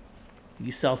mean,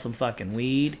 you sell some fucking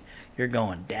weed, you're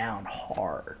going down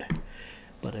hard.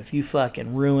 But if you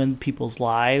fucking ruin people's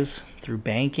lives through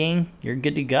banking, you're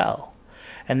good to go.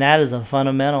 And that is a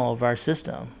fundamental of our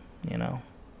system, So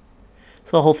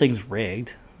the whole thing's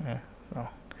rigged.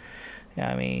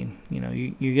 I mean,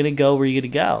 you're going to go where you're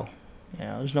going to go.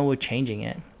 There's no way changing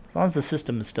it. As long as the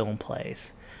system is still in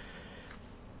place.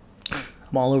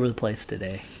 I'm all over the place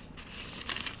today.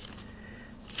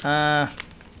 So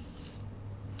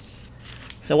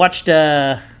I watched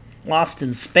Lost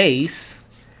in Space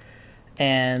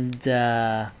and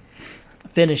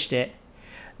finished it.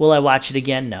 Will I watch it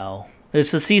again? No.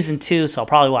 It's a season 2, so I'll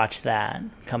probably watch that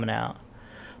coming out.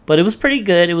 But it was pretty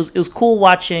good. It was cool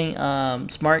watching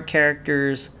smart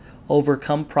characters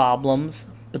overcome problems,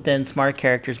 but then smart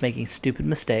characters making stupid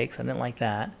mistakes. I didn't like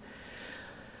that.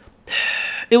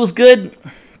 It was good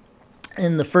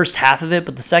in the first half of it,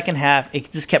 but the second half,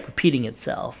 it just kept repeating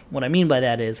itself. What I mean by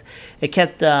that is it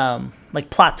kept like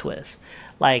plot twists.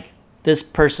 Like this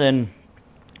person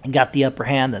got the upper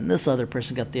hand, then this other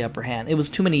person got the upper hand. It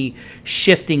was too many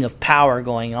shifting of power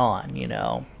going on,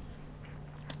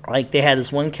 Like they had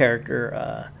this one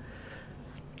character,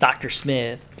 Dr.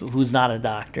 Smith, who's not a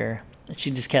doctor.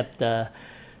 She just kept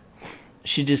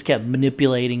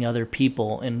manipulating other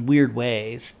people in weird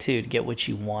ways too to get what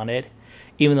she wanted,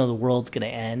 even though the world's gonna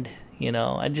end.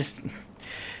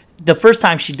 The first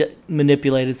time she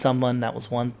manipulated someone, that was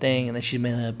one thing, and then she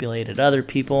manipulated other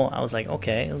people. I was like,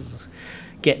 okay, this is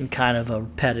getting kind of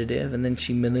repetitive. And then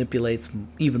she manipulates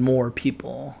even more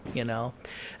people, And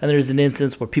there's an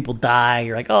instance where people die.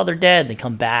 You're like, oh, they're dead. They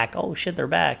come back. Oh shit, they're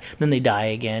back. Then they die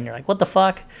again. You're like, what the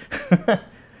fuck?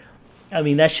 I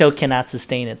mean, that show cannot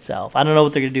sustain itself. I don't know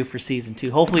what they're gonna do for season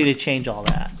 2. Hopefully they change all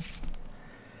that.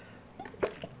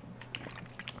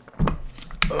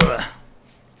 Ugh.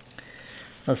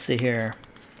 Let's see here.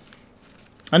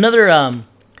 Another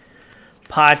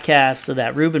podcast of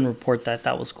that Rubin Report that I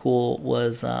thought was cool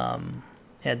was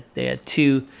they had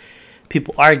 2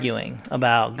 people arguing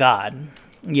about God.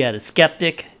 You had a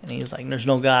skeptic, and he was like, "There's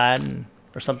no God,"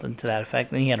 or something to that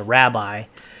effect. And then he had a rabbi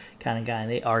kind of guy,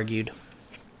 and they argued.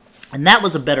 And that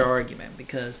was a better argument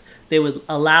because they would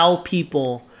allow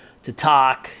people to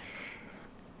talk,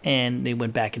 and they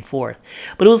went back and forth.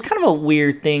 But it was kind of a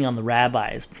weird thing on the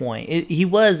rabbi's point. He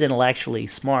was intellectually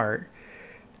smart,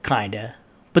 kind of.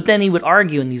 But then he would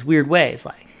argue in these weird ways,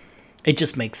 like, it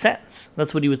just makes sense.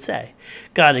 That's what he would say.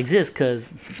 God exists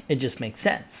because it just makes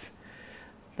sense.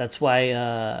 That's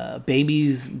why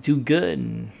babies do good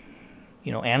and,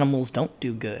 animals don't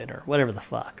do good or whatever the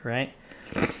fuck, right?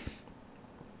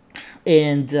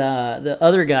 And the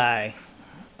other guy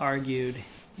argued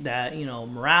that,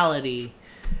 morality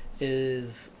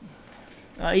is...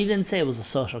 he didn't say it was a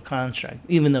social construct,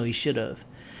 even though he should have.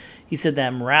 He said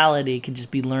that morality could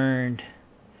just be learned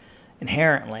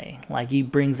inherently. Like he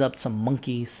brings up some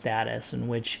monkey status in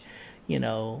which,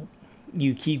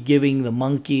 you keep giving the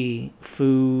monkey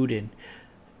food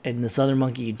and this other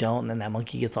monkey you don't, and then that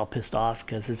monkey gets all pissed off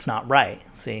because it's not right.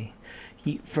 See,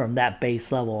 from that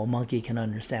base level, a monkey can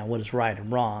understand what is right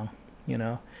and wrong,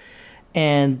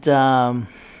 And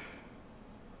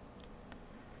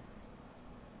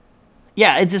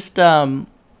yeah, it just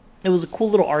it was a cool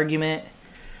little argument,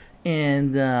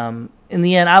 and in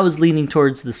the end, I was leaning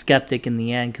towards the skeptic in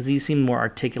the end because he seemed more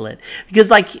articulate. Because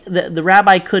like the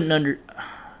rabbi couldn't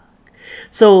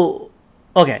So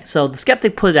okay, so the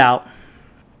skeptic put out.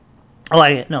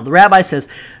 The rabbi says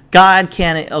God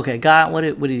can't. Okay, God, what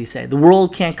did he say? The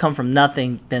world can't come from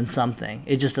nothing, then something.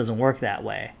 It just doesn't work that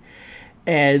way.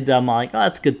 And I'm like, oh,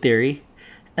 that's a good theory.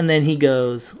 And then he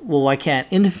goes, well, why can't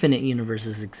infinite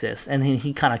universes exist? And then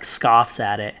he kind of scoffs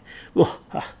at it. Well,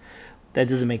 that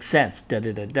doesn't make sense. Da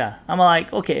da da da. I'm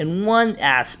like, okay, in one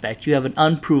aspect, you have an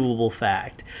unprovable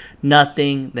fact.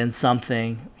 Nothing, then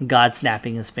something. God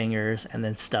snapping his fingers, and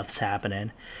then stuff's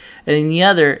happening. And then the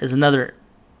other is another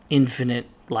infinite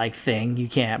like thing you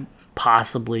can't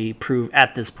possibly prove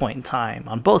at this point in time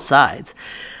on both sides.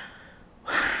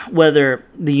 Whether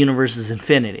the universe is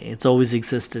infinity, it's always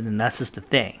existed, and that's just a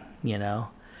thing, you know.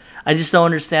 I just don't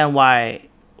understand why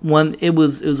it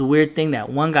was a weird thing that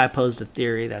one guy posed a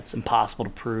theory that's impossible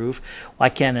to prove. Why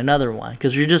can't another one?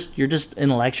 Because you're just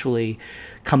intellectually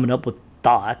coming up with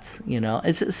thoughts, you know.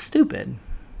 It's just stupid. And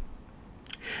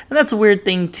that's a weird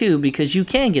thing too, because you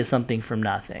can get something from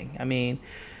nothing. I mean,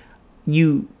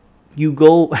 you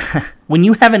go when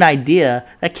you have an idea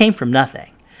that came from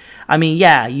nothing. I mean,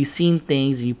 yeah, you've seen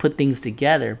things and you put things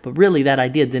together, but really that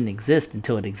idea didn't exist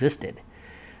until it existed.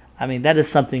 I mean, that is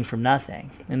something from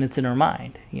nothing, and it's in our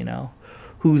mind, you know.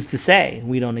 Who's to say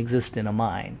we don't exist in a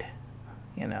mind,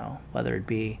 you know, whether it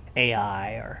be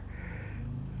AI or,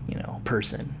 you know,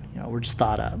 person, you know, we're just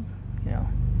thought up, you know.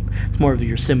 It's more of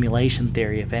your simulation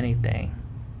theory, if anything,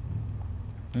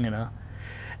 you know.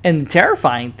 And the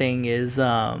terrifying thing is,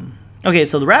 okay,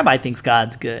 so the rabbi thinks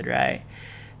God's good, right?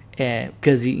 And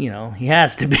because he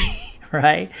has to be,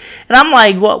 right? And I'm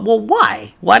like, well,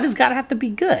 why? Why does God have to be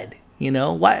good? You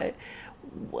know, why?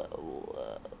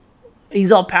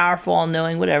 He's all powerful, all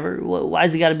knowing, whatever. Why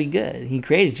does he got to be good? He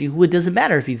created you. It doesn't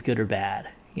matter if he's good or bad.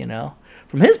 You know,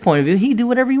 from his point of view, he can do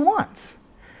whatever he wants,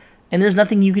 and there's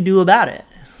nothing you can do about it.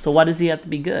 So why does he have to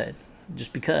be good?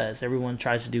 Just because everyone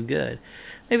tries to do good.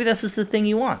 Maybe that's just the thing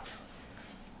he wants.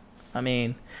 I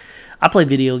mean, I play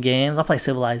video games. I play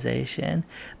Civilization.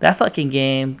 That fucking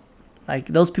game, like,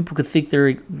 those people could think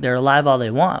they're alive all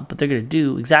they want, but they're going to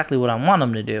do exactly what I want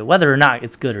them to do, whether or not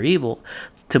it's good or evil,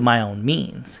 to my own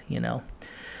means, you know.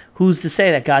 Who's to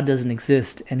say that God doesn't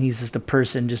exist and he's just a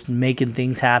person just making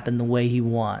things happen the way he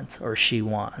wants or she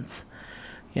wants,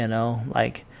 you know?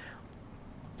 Like,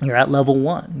 you're at level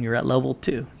 1, you're at level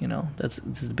 2, you know? This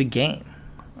is a big game.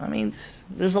 I mean,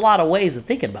 there's a lot of ways of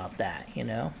thinking about that, you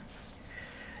know?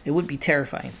 It would be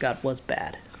terrifying if God was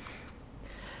bad.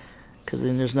 Because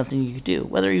then there's nothing you could do,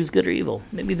 whether he was good or evil.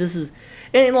 Maybe this is...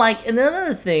 And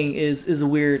another thing is a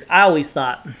weird... I always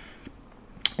thought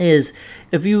is,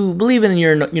 if you believe in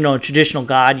your, you know, traditional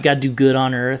God, you got to do good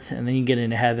on earth, and then you get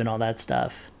into heaven, all that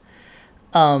stuff.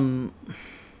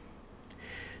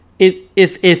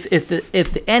 If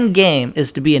the end game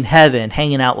is to be in heaven,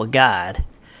 hanging out with God,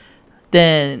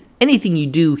 then anything you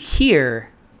do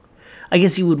here, I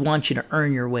guess he would want you to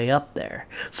earn your way up there.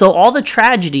 So all the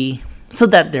tragedy,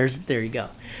 there you go.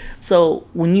 So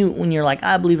when you're like,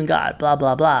 I believe in God, blah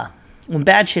blah blah, when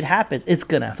bad shit happens, it's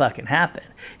gonna fucking happen.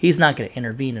 He's not gonna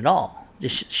intervene at all.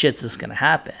 This shit's just gonna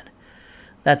happen.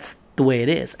 That's the way it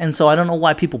is. And so I don't know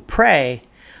why people pray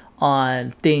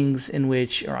on things in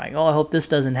which you're like, oh, I hope this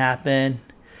doesn't happen.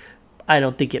 I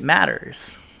don't think it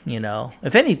matters. You know,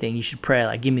 if anything, you should pray,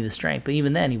 like, give me the strength. But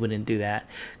even then, he wouldn't do that,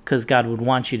 because God would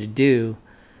want you to do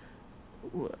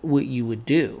what you would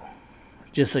do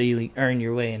just so you earn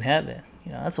your way in heaven.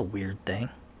 You know, that's a weird thing.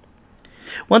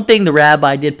 One thing the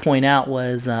rabbi did point out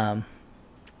was,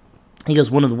 he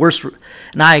goes, one of the worst,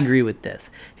 and I agree with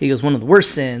this, he goes, one of the worst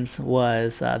sins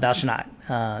was thou shalt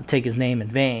not take his name in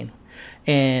vain.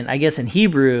 And I guess in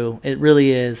Hebrew, it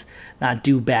really is not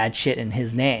do bad shit in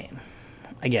his name,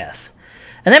 I guess.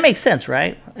 And that makes sense,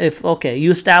 right? If, okay,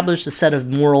 you established a set of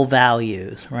moral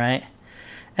values, right?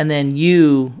 And then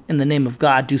you, in the name of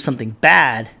God, do something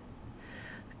bad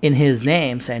in his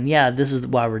name, saying, yeah, this is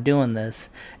why we're doing this.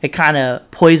 It kind of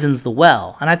poisons the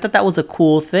well. And I thought that was a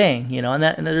cool thing, you know, and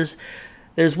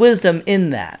there's wisdom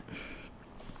in that.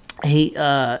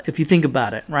 If you think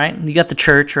about it, right? You got the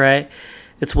church, right?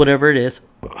 It's whatever it is.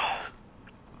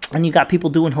 And you got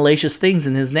people doing hellacious things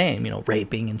in his name, you know,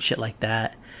 raping and shit like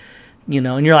that. You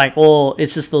know, and you're like, oh,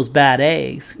 it's just those bad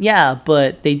eggs. Yeah,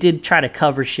 but they did try to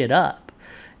cover shit up,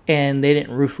 and they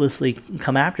didn't ruthlessly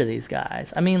come after these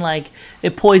guys. I mean, like,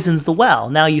 it poisons the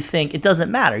well. Now you think it doesn't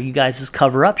matter. You guys just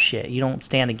cover up shit. You don't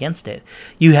stand against it.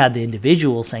 You had the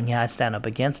individual saying, yeah, I stand up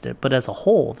against it. But as a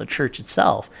whole, the church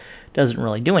itself doesn't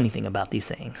really do anything about these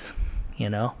things. you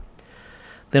know?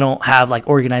 They don't have like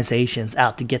organizations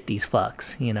out to get these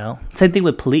fucks, you know? Same thing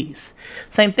with police.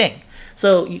 Same thing.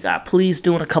 So you got police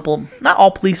doing a couple, not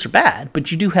all police are bad,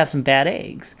 but you do have some bad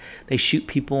eggs. They shoot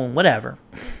people and whatever.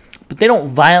 But they don't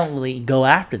violently go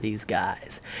after these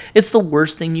guys. It's the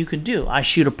worst thing you can do. I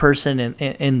shoot a person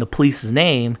in the police's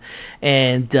name,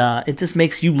 and it just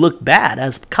makes you look bad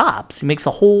as cops. It makes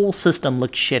the whole system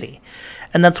look shitty.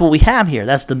 And that's what we have here.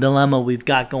 That's the dilemma we've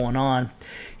got going on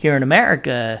here in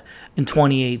America in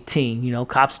 2018. You know,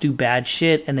 cops do bad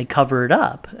shit and they cover it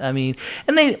up. I mean,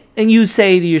 and you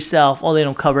say to yourself, oh, they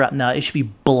don't cover it up. No, it should be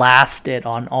blasted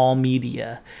on all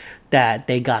media that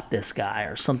they got this guy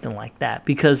or something like that.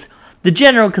 Because the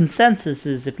general consensus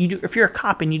is if you're a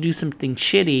cop and you do something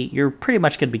shitty, you're pretty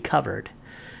much going to be covered.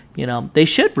 You know, they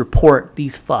should report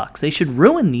these fucks. They should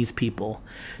ruin these people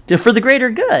for the greater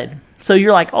good. So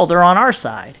you're like, oh, they're on our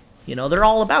side. You know, they're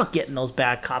all about getting those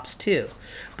bad cops too.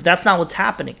 But that's not what's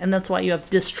happening. And that's why you have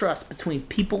distrust between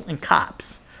people and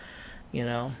cops. You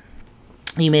know,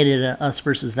 you made it us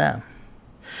versus them.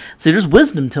 So there's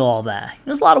wisdom to all that.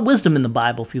 There's a lot of wisdom in the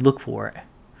Bible if you look for it.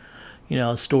 You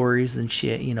know, stories and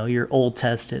shit. You know, your Old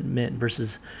Testament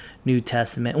versus New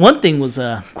Testament. One thing was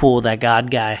cool that God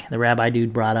guy, the rabbi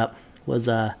dude brought up was,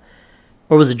 or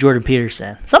was it Jordan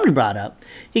Peterson? Somebody brought up.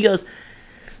 He goes,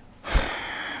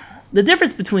 the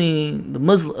difference between the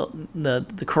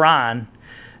Quran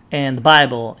and the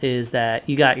Bible is that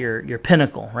you got your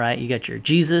pinnacle, right? You got your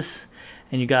Jesus,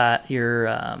 and you got your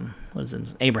what is it,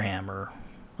 Abraham, or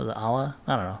was it Allah?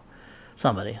 I don't know,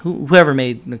 somebody whoever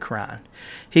made the Quran.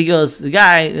 He goes, the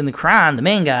guy in the Quran, the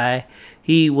main guy,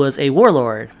 he was a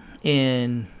warlord.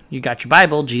 In you got your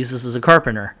Bible, Jesus is a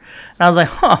carpenter. And I was like,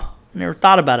 I never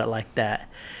thought about it like that.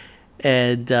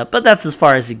 And but that's as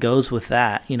far as it goes with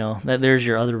that, you know. That there's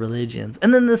your other religions,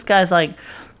 and then this guy's like,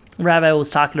 Rabbi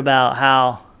was talking about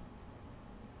how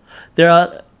there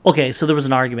are okay. So there was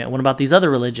an argument. What about these other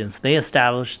religions? They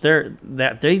established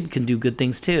that they can do good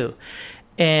things too,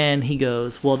 and he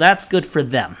goes, well, that's good for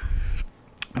them,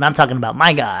 and I'm talking about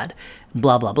my God,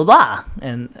 blah blah blah blah,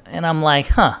 and I'm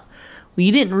like, well,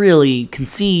 you didn't really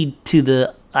concede to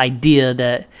the idea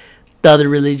that the other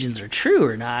religions are true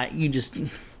or not. You just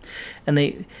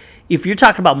And if you're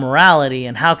talking about morality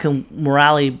and how can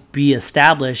morality be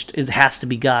established, it has to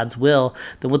be God's will.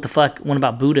 Then what the fuck? What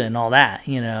about Buddha and all that?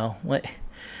 You know, what?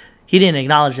 He didn't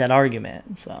acknowledge that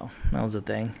argument, so that was the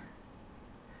thing.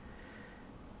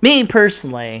 Me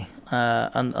personally,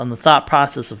 on the thought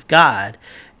process of God,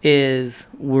 is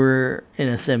we're in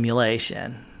a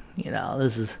simulation. You know,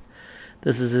 this is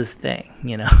his thing.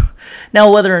 You know,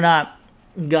 now whether or not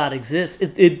God exists,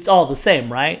 it's all the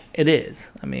same, right? It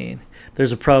is. I mean,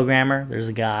 there's a programmer, there's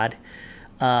a God.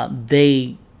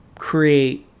 They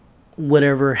create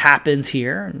whatever happens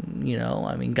here. And, you know,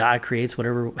 I mean, God creates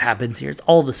whatever happens here. It's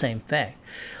all the same thing.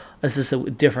 It's just a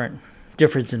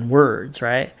difference in words,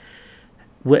 right?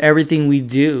 Everything we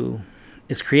do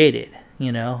is created,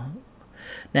 you know.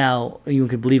 Now, you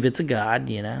could believe it's a God,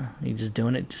 you know. You're just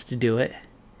doing it just to do it.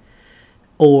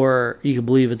 Or you could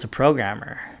believe it's a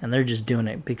programmer, and they're just doing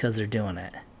it because they're doing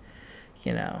it,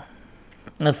 you know.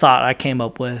 The thought I came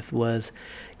up with was,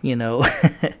 you know,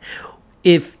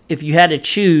 if you had to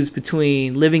choose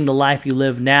between living the life you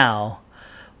live now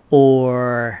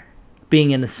or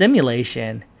being in a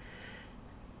simulation,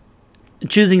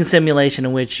 choosing a simulation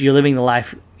in which you're living the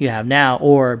life you have now,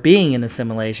 or being in a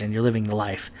simulation, you're living the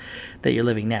life that you're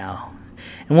living now.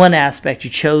 In one aspect, you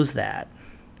chose that,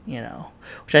 you know,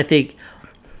 which I think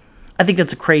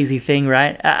that's a crazy thing,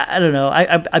 right? I don't know.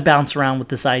 I bounce around with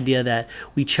this idea that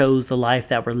we chose the life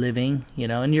that we're living, you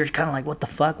know, and you're kind of like, what the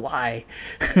fuck? Why?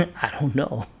 I don't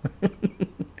know.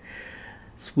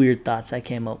 It's weird thoughts I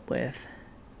came up with.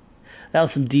 That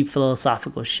was some deep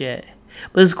philosophical shit.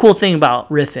 But there's a cool thing about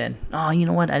riffing. Oh, you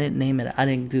know what? I didn't name it. I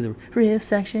didn't do the riff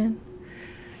section.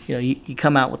 You know, you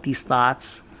come out with these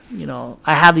thoughts. You know,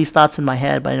 I have these thoughts in my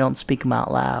head, but I don't speak them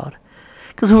out loud.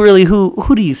 Because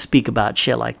who do you speak about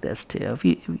shit like this to? If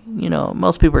you know,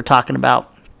 most people are talking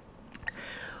about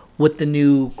what the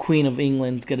new Queen of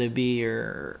England's gonna be,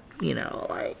 or you know,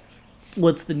 like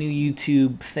what's the new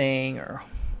YouTube thing, or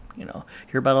you know,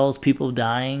 hear about all those people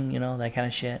dying, you know, that kind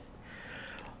of shit.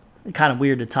 It's kind of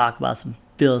weird to talk about some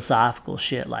philosophical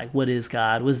shit like what is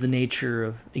God, what is the nature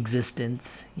of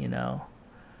existence, you know.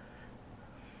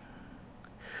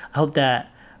 I hope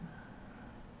that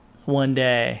one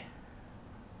day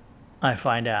I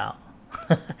find out.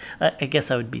 I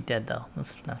guess I would be dead, though.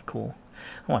 That's not cool.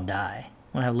 I want to die.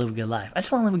 I want to live a good life. I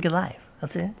just want to live a good life.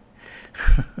 That's it.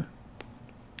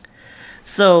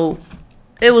 So,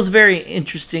 it was a very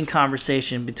interesting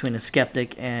conversation between a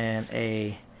skeptic and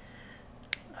a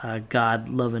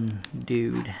God-loving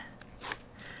dude.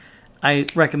 I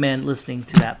recommend listening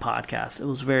to that podcast. It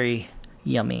was very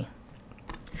yummy.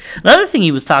 Another thing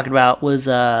he was talking about was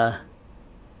not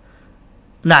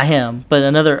him, but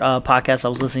another podcast I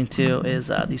was listening to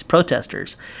is these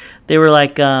protesters. They were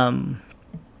like I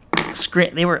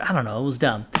don't know, it was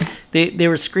dumb. They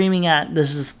were screaming at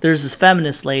there's this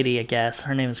feminist lady, I guess.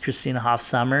 Her name is Christina Hoff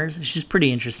Sommers. She's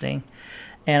pretty interesting.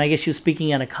 And I guess she was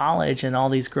speaking at a college, and all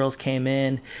these girls came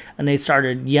in, and they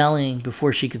started yelling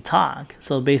before she could talk.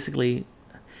 So basically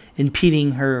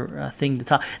impeding her thing to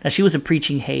talk. Now, she wasn't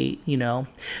preaching hate, you know.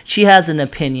 She has an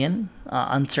opinion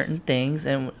on certain things,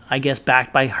 and I guess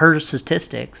backed by her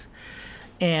statistics.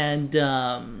 And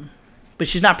but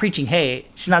she's not preaching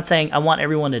hate. She's not saying, I want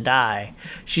everyone to die.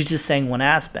 She's just saying one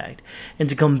aspect. And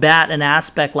to combat an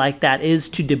aspect like that is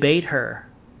to debate her,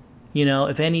 you know,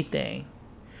 if anything.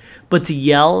 But to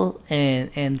yell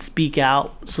and speak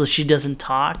out so she doesn't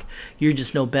talk, you're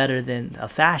just no better than a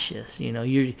fascist. You know,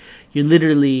 you're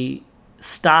literally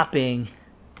stopping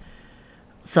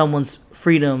someone's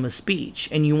freedom of speech.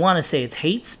 And you want to say it's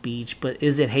hate speech, but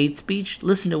is it hate speech?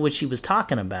 Listen to what she was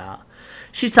talking about.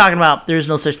 She's talking about there's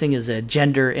no such thing as a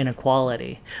gender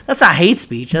inequality. That's not hate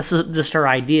speech. That's just her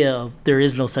idea of there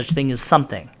is no such thing as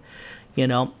something. You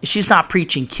know, she's not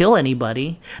preaching kill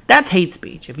anybody. That's hate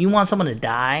speech. If you want someone to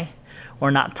die or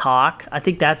not talk, I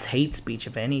think that's hate speech,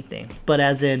 if anything. But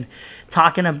as in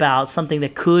talking about something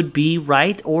that could be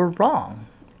right or wrong,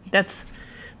 that's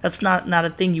not a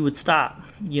thing you would stop,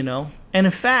 you know. And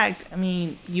in fact, I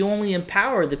mean, you only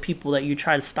empower the people that you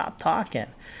try to stop talking,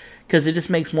 because it just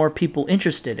makes more people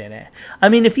interested in it. I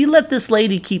mean, if you let this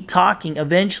lady keep talking,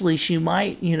 eventually she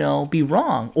might, you know, be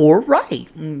wrong or right.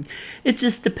 It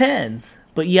just depends.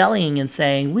 But yelling and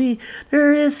saying,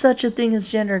 there is such a thing as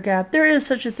gender gap, there is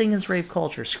such a thing as rape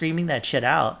culture, screaming that shit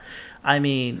out. I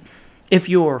mean, if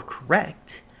you're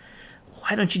correct,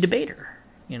 why don't you debate her?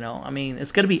 You know, I mean,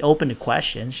 it's going to be open to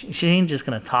questions. She ain't just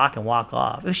going to talk and walk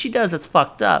off. If she does, it's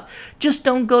fucked up. Just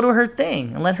don't go to her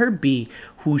thing and let her be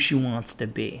who she wants to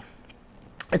be.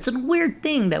 It's a weird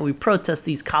thing that we protest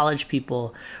these college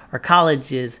people or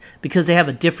colleges because they have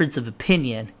a difference of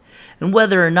opinion. And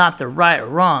whether or not they're right or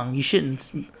wrong, you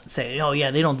shouldn't say, oh, yeah,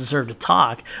 they don't deserve to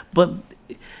talk. But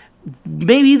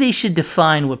maybe they should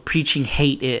define what preaching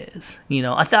hate is. You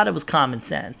know, I thought it was common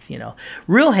sense. You know,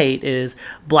 real hate is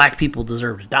black people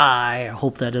deserve to die. I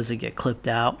hope that doesn't get clipped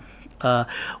out.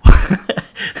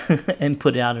 And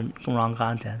put it out in wrong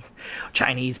context.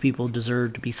 Chinese people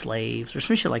deserve to be slaves or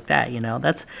some shit like that, you know.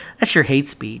 That's your hate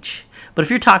speech. But if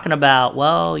you're talking about,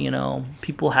 well, you know,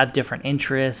 people have different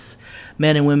interests,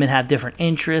 men and women have different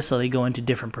interests, so they go into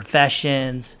different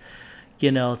professions,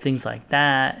 you know, things like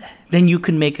that, then you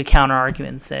can make a counter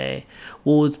argument and say,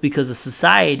 well, it's because of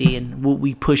society and what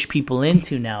we push people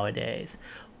into nowadays.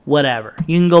 Whatever.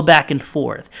 You can go back and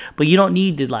forth. But you don't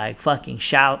need to, like, fucking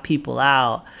shout people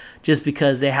out just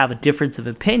because they have a difference of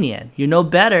opinion. You're no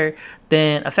better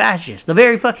than a fascist. The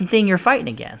very fucking thing you're fighting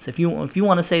against. If you want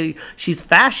to say she's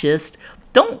fascist,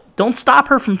 don't stop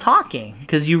her from talking,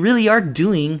 because you really are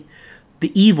doing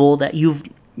the evil that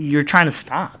you're trying to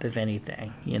stop, if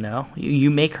anything. You know? You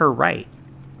make her right.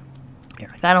 You're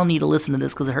like, I don't need to listen to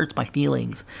this because it hurts my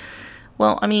feelings.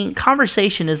 Well, I mean,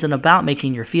 conversation isn't about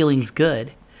making your feelings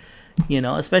good. You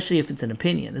know, especially if it's an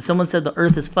opinion. If someone said the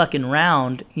earth is fucking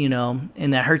round, you know,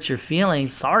 and that hurts your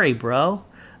feelings, sorry, bro.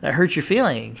 That hurts your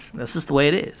feelings. That's just the way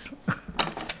it is.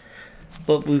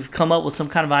 But we've come up with some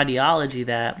kind of ideology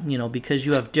that, you know, because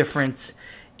you have difference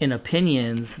in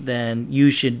opinions, then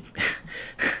you should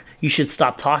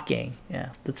stop talking.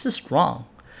 Yeah, that's just wrong.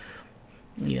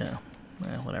 You know,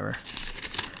 whatever.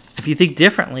 If you think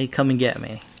differently, come and get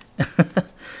me.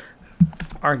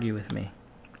 Argue with me.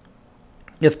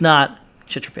 If not,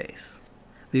 shut your face.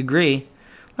 If you agree,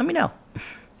 let me know.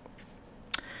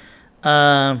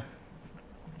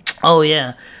 Oh,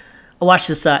 yeah. I watched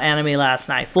this anime last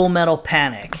night, Full Metal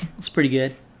Panic. It's pretty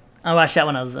good. I watched that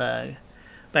when I was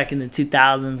back in the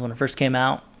 2000s when it first came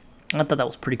out. I thought that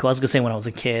was pretty cool. I was going to say when I was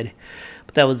a kid,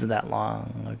 but that wasn't that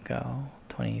long ago.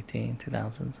 2018,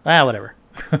 2000s. Whatever.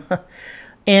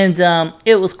 And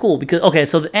it was cool because, okay,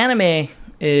 so the anime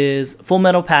is, Full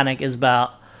Metal Panic is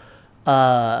about,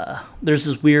 there's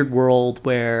this weird world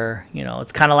where, you know,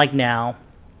 it's kind of like now,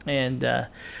 and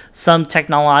some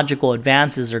technological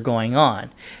advances are going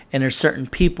on, and there's certain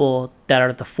people that are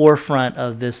at the forefront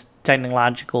of this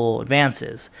technological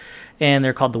advances, and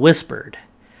they're called the Whispered.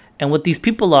 And what these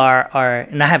people are,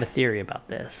 and I have a theory about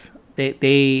this,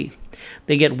 they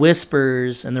they get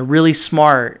whispers, and they're really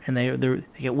smart, and they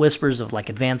get whispers of like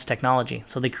advanced technology,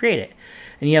 so they create it,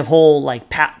 and you have whole like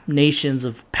nations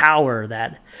of power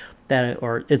that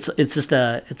or it's just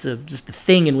a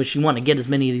thing in which you want to get as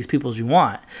many of these people as you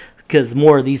want, because the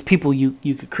more of these people you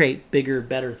could create bigger,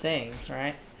 better things,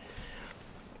 right?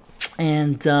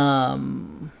 And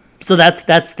so that's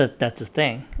the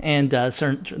thing. And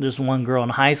there's one girl in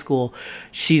high school,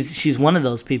 she's one of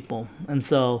those people, and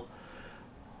so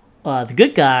the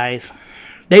good guys,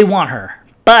 they want her,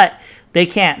 but they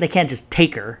can't just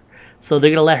take her, so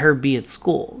they're gonna let her be at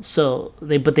school. So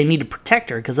they need to protect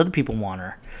her because other people want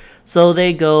her. So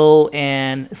they go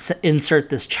and insert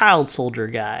this child soldier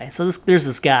guy. So there's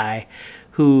this guy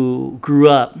who grew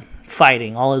up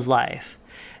fighting all his life,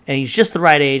 and he's just the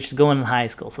right age to go into high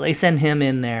school. So they send him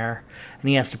in there, and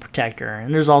he has to protect her.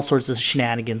 And there's all sorts of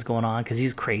shenanigans going on because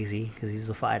he's crazy, because he's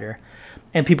a fighter.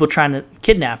 And people trying to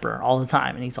kidnap her all the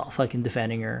time, and he's all fucking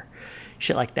defending her,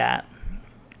 shit like that.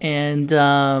 And,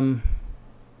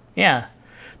 yeah,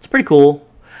 it's pretty cool.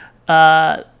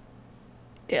 Back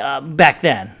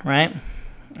then, right?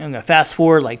 I'm going to fast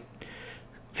forward like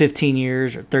 15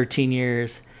 years or 13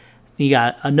 years. You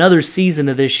got another season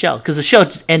of this show, because the show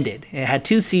just ended. It had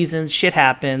 2 seasons, shit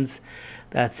happens,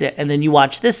 that's it. And then you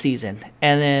watch this season,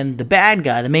 and then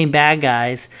the main bad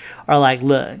guys are like,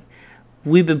 look,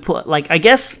 we've been put, like, I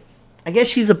guess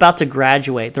she's about to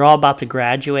graduate. They're all about to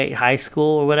graduate high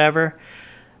school or whatever,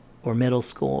 or middle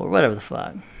school or whatever the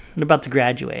fuck. They're about to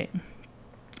graduate,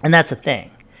 and that's a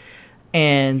thing.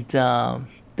 And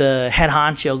the head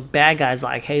honcho bad guy's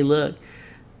like, hey, look,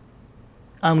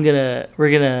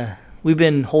 we've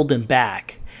been holding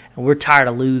back, and we're tired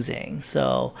of losing,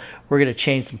 so we're gonna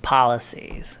change some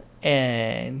policies,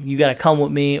 and you gotta come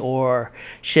with me or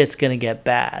shit's gonna get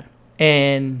bad.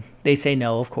 And they say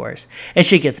no, of course, and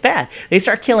shit gets bad. They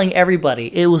start killing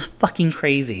everybody. It was fucking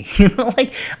crazy.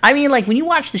 Like when you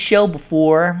watch the show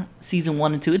before season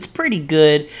 1 and 2, it's pretty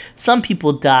good. Some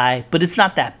people die, but it's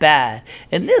not that bad.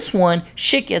 And this one,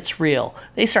 shit gets real.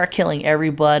 They start killing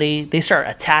everybody. They start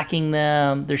attacking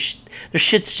them. Their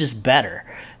shit's just better.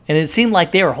 And it seemed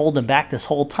like they were holding back this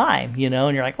whole time, and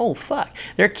you're like, oh, fuck.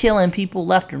 They're killing people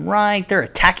left and right. They're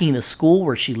attacking the school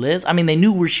where she lives. I mean, they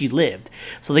knew where she lived,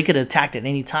 so they could have attacked at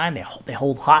any time. They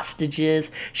hold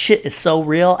hostages. Shit is so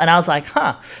real. And I was like,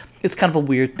 it's kind of a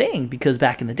weird thing, because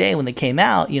back in the day when they came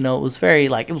out, it was very,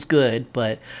 like, it was good,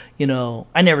 but,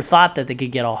 I never thought that they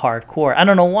could get all hardcore. I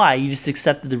don't know why. You just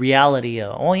accepted the reality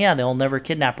of, oh, yeah, they'll never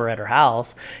kidnap her at her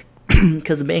house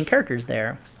because the main character's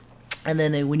there. And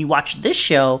then when you watch this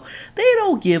show, they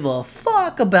don't give a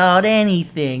fuck about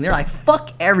anything. They're like,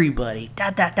 fuck everybody.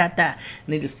 And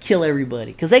they just kill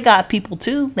everybody. Because they got people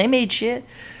too. They made shit.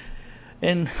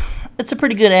 And it's a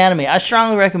pretty good anime. I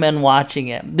strongly recommend watching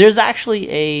it. There's actually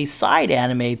a side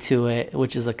anime to it,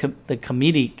 which is the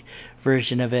comedic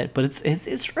version of it. But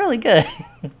it's really good.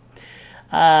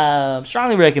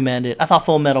 Strongly recommend it. I thought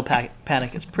Full Metal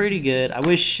Panic is pretty good. I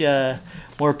wish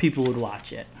more people would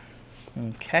watch it.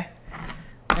 Okay.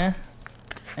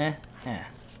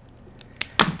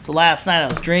 So last night I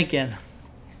was drinking,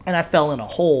 and I fell in a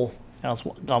hole. I was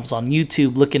on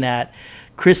YouTube looking at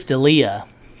Chris D'Elia.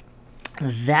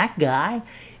 That guy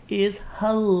is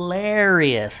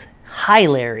hilarious.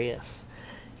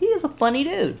 He is a funny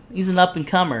dude. He's an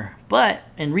up-and-comer. But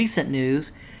in recent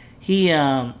news, he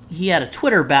had a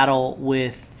Twitter battle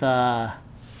with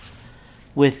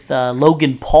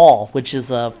Logan Paul, which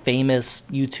is a famous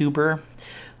YouTuber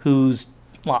whose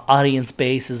audience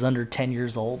base is under 10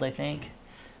 years old, I think.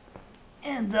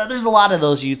 And there's a lot of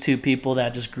those YouTube people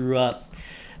that just grew up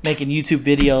making YouTube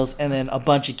videos, and then a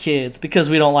bunch of kids,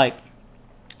 because we don't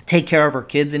take care of our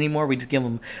kids anymore. We just give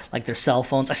them their cell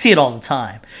phones. I see it all the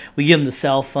time. We give them the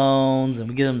cell phones, and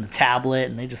we give them the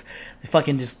tablet, and they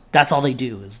fucking that's all they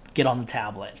do is get on the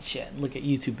tablet and shit and look at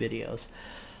YouTube videos.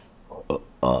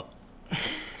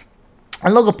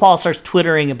 And Logan Paul starts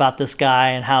twittering about this guy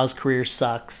and how his career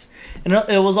sucks. And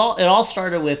it all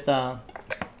started with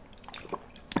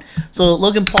so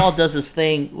Logan Paul does this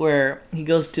thing where he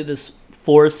goes to this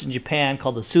forest in Japan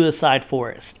called the Suicide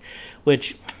Forest,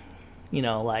 which,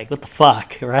 what the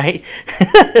fuck, right?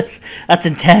 That's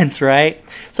intense, right?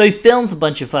 So he films a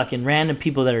bunch of fucking random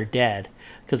people that are dead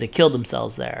because they killed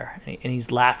themselves there, and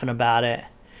he's laughing about it.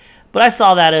 But I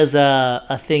saw that as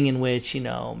a thing in which,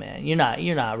 man,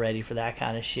 you're not ready for that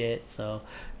kind of shit. So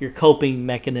your coping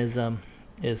mechanism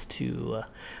is to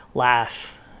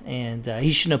laugh, and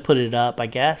he shouldn't have put it up, I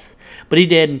guess, but he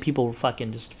did, and people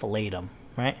fucking just filleted him,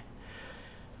 right?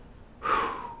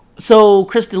 So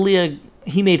Chris D'Elia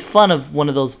he made fun of one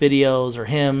of those videos or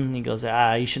him. He goes,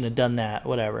 you shouldn't have done that,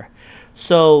 whatever.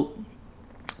 So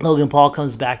Logan Paul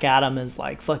comes back at him and is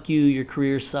like, fuck you, your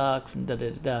career sucks, and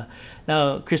da-da-da-da.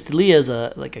 Now, Chris D'Elia is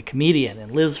a comedian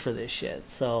and lives for this shit,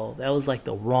 so that was like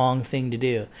the wrong thing to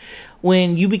do.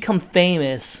 When you become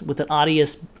famous with an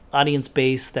audience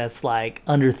base that's like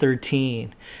under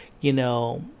 13, you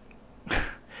know,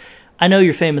 I know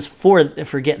you're famous for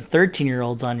getting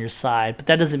 13-year-olds on your side, but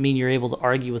that doesn't mean you're able to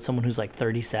argue with someone who's like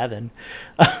 37.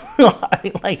 I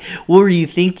mean, like, what were you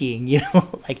thinking? You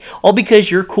know, like, all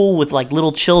because you're cool with like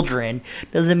little children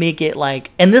doesn't make it like.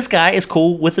 And this guy is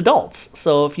cool with adults.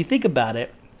 So if you think about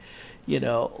it, you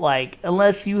know, like,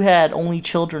 unless you had only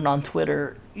children on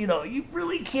Twitter, you know, you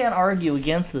really can't argue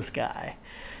against this guy.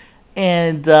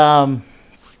 And what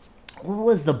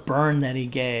was the burn that he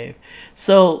gave?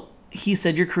 So he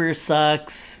said, your career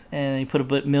sucks, and he put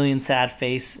a million sad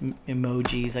face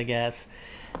emojis, I guess.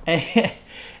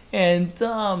 And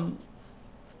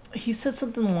he said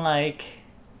something like,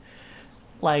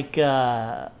 what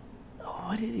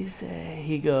did he say?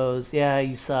 He goes, yeah,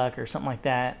 you suck, or something like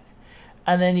that.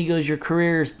 And then he goes, your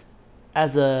career's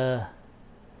as a...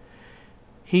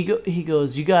 He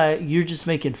goes, you're just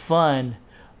making fun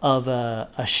of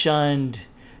a shunned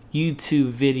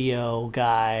YouTube video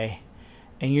guy,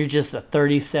 and you're just a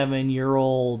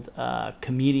 37-year-old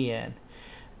comedian.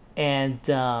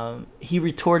 And he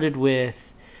retorted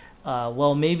with,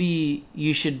 well, maybe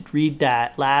you should read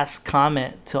that last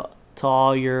comment to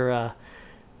all your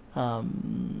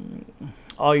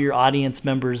audience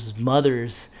members'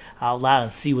 mothers out loud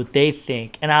and see what they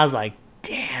think. And I was like,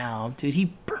 damn, dude,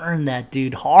 he burned that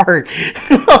dude hard.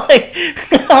 Like,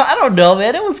 I don't know,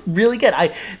 man. It was really good.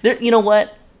 You know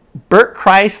what? Bert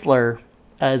Kreischer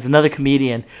is another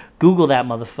comedian. Google that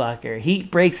motherfucker. He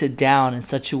breaks it down in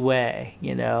such a way,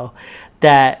 you know,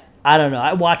 that, I don't know.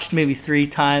 I watched maybe 3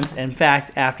 times. In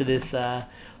fact, after this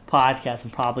podcast,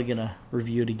 I'm probably going to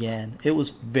review it again. It was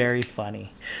very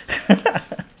funny.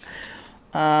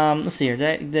 Let's see here.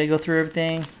 Did I go through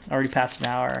everything? Already past an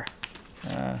hour.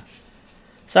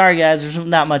 Sorry, guys. There's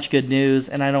not much good news,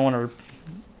 and I don't want to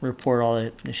report all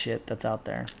the shit that's out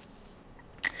there.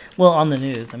 Well, on the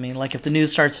news. I mean, like, if the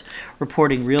news starts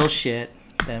reporting real shit,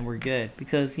 then we're good.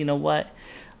 Because, you know what?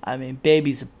 I mean,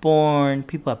 babies are born,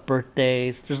 people have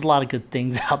birthdays. There's a lot of good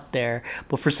things out there.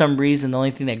 But for some reason, the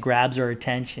only thing that grabs our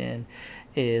attention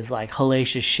is, like,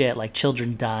 hellacious shit, like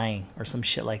children dying or some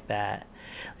shit like that.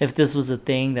 If this was a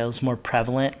thing that was more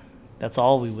prevalent, that's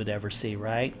all we would ever see,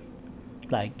 right?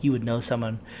 Like, you would know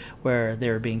someone where they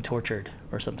were being tortured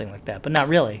or something like that. But not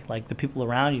really. Like, the people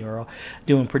around you are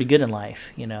doing pretty good in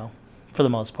life, you know, for the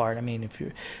most part. I mean, if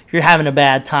you're having a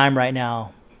bad time right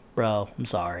now, bro, I'm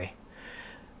sorry.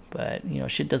 But, you know,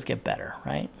 shit does get better,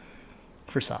 right?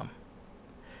 For some.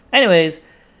 Anyways,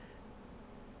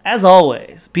 as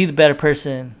always, be the better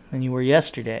person than you were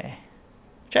yesterday.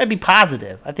 Try to be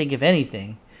positive. I think, if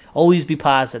anything, always be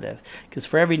positive. Because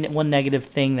for every one negative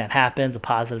thing that happens, a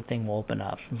positive thing will open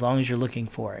up. As long as you're looking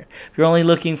for it. If you're only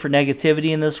looking for negativity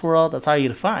in this world, that's all you're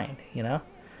to find, you know?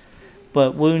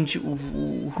 But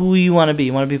who you want to be?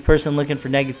 You want to be a person looking for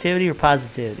negativity or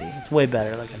positivity? It's way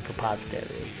better looking for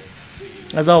positivity.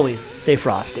 As always, stay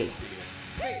frosty.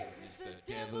 It's the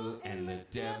devil, and the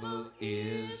devil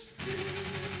is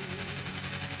free.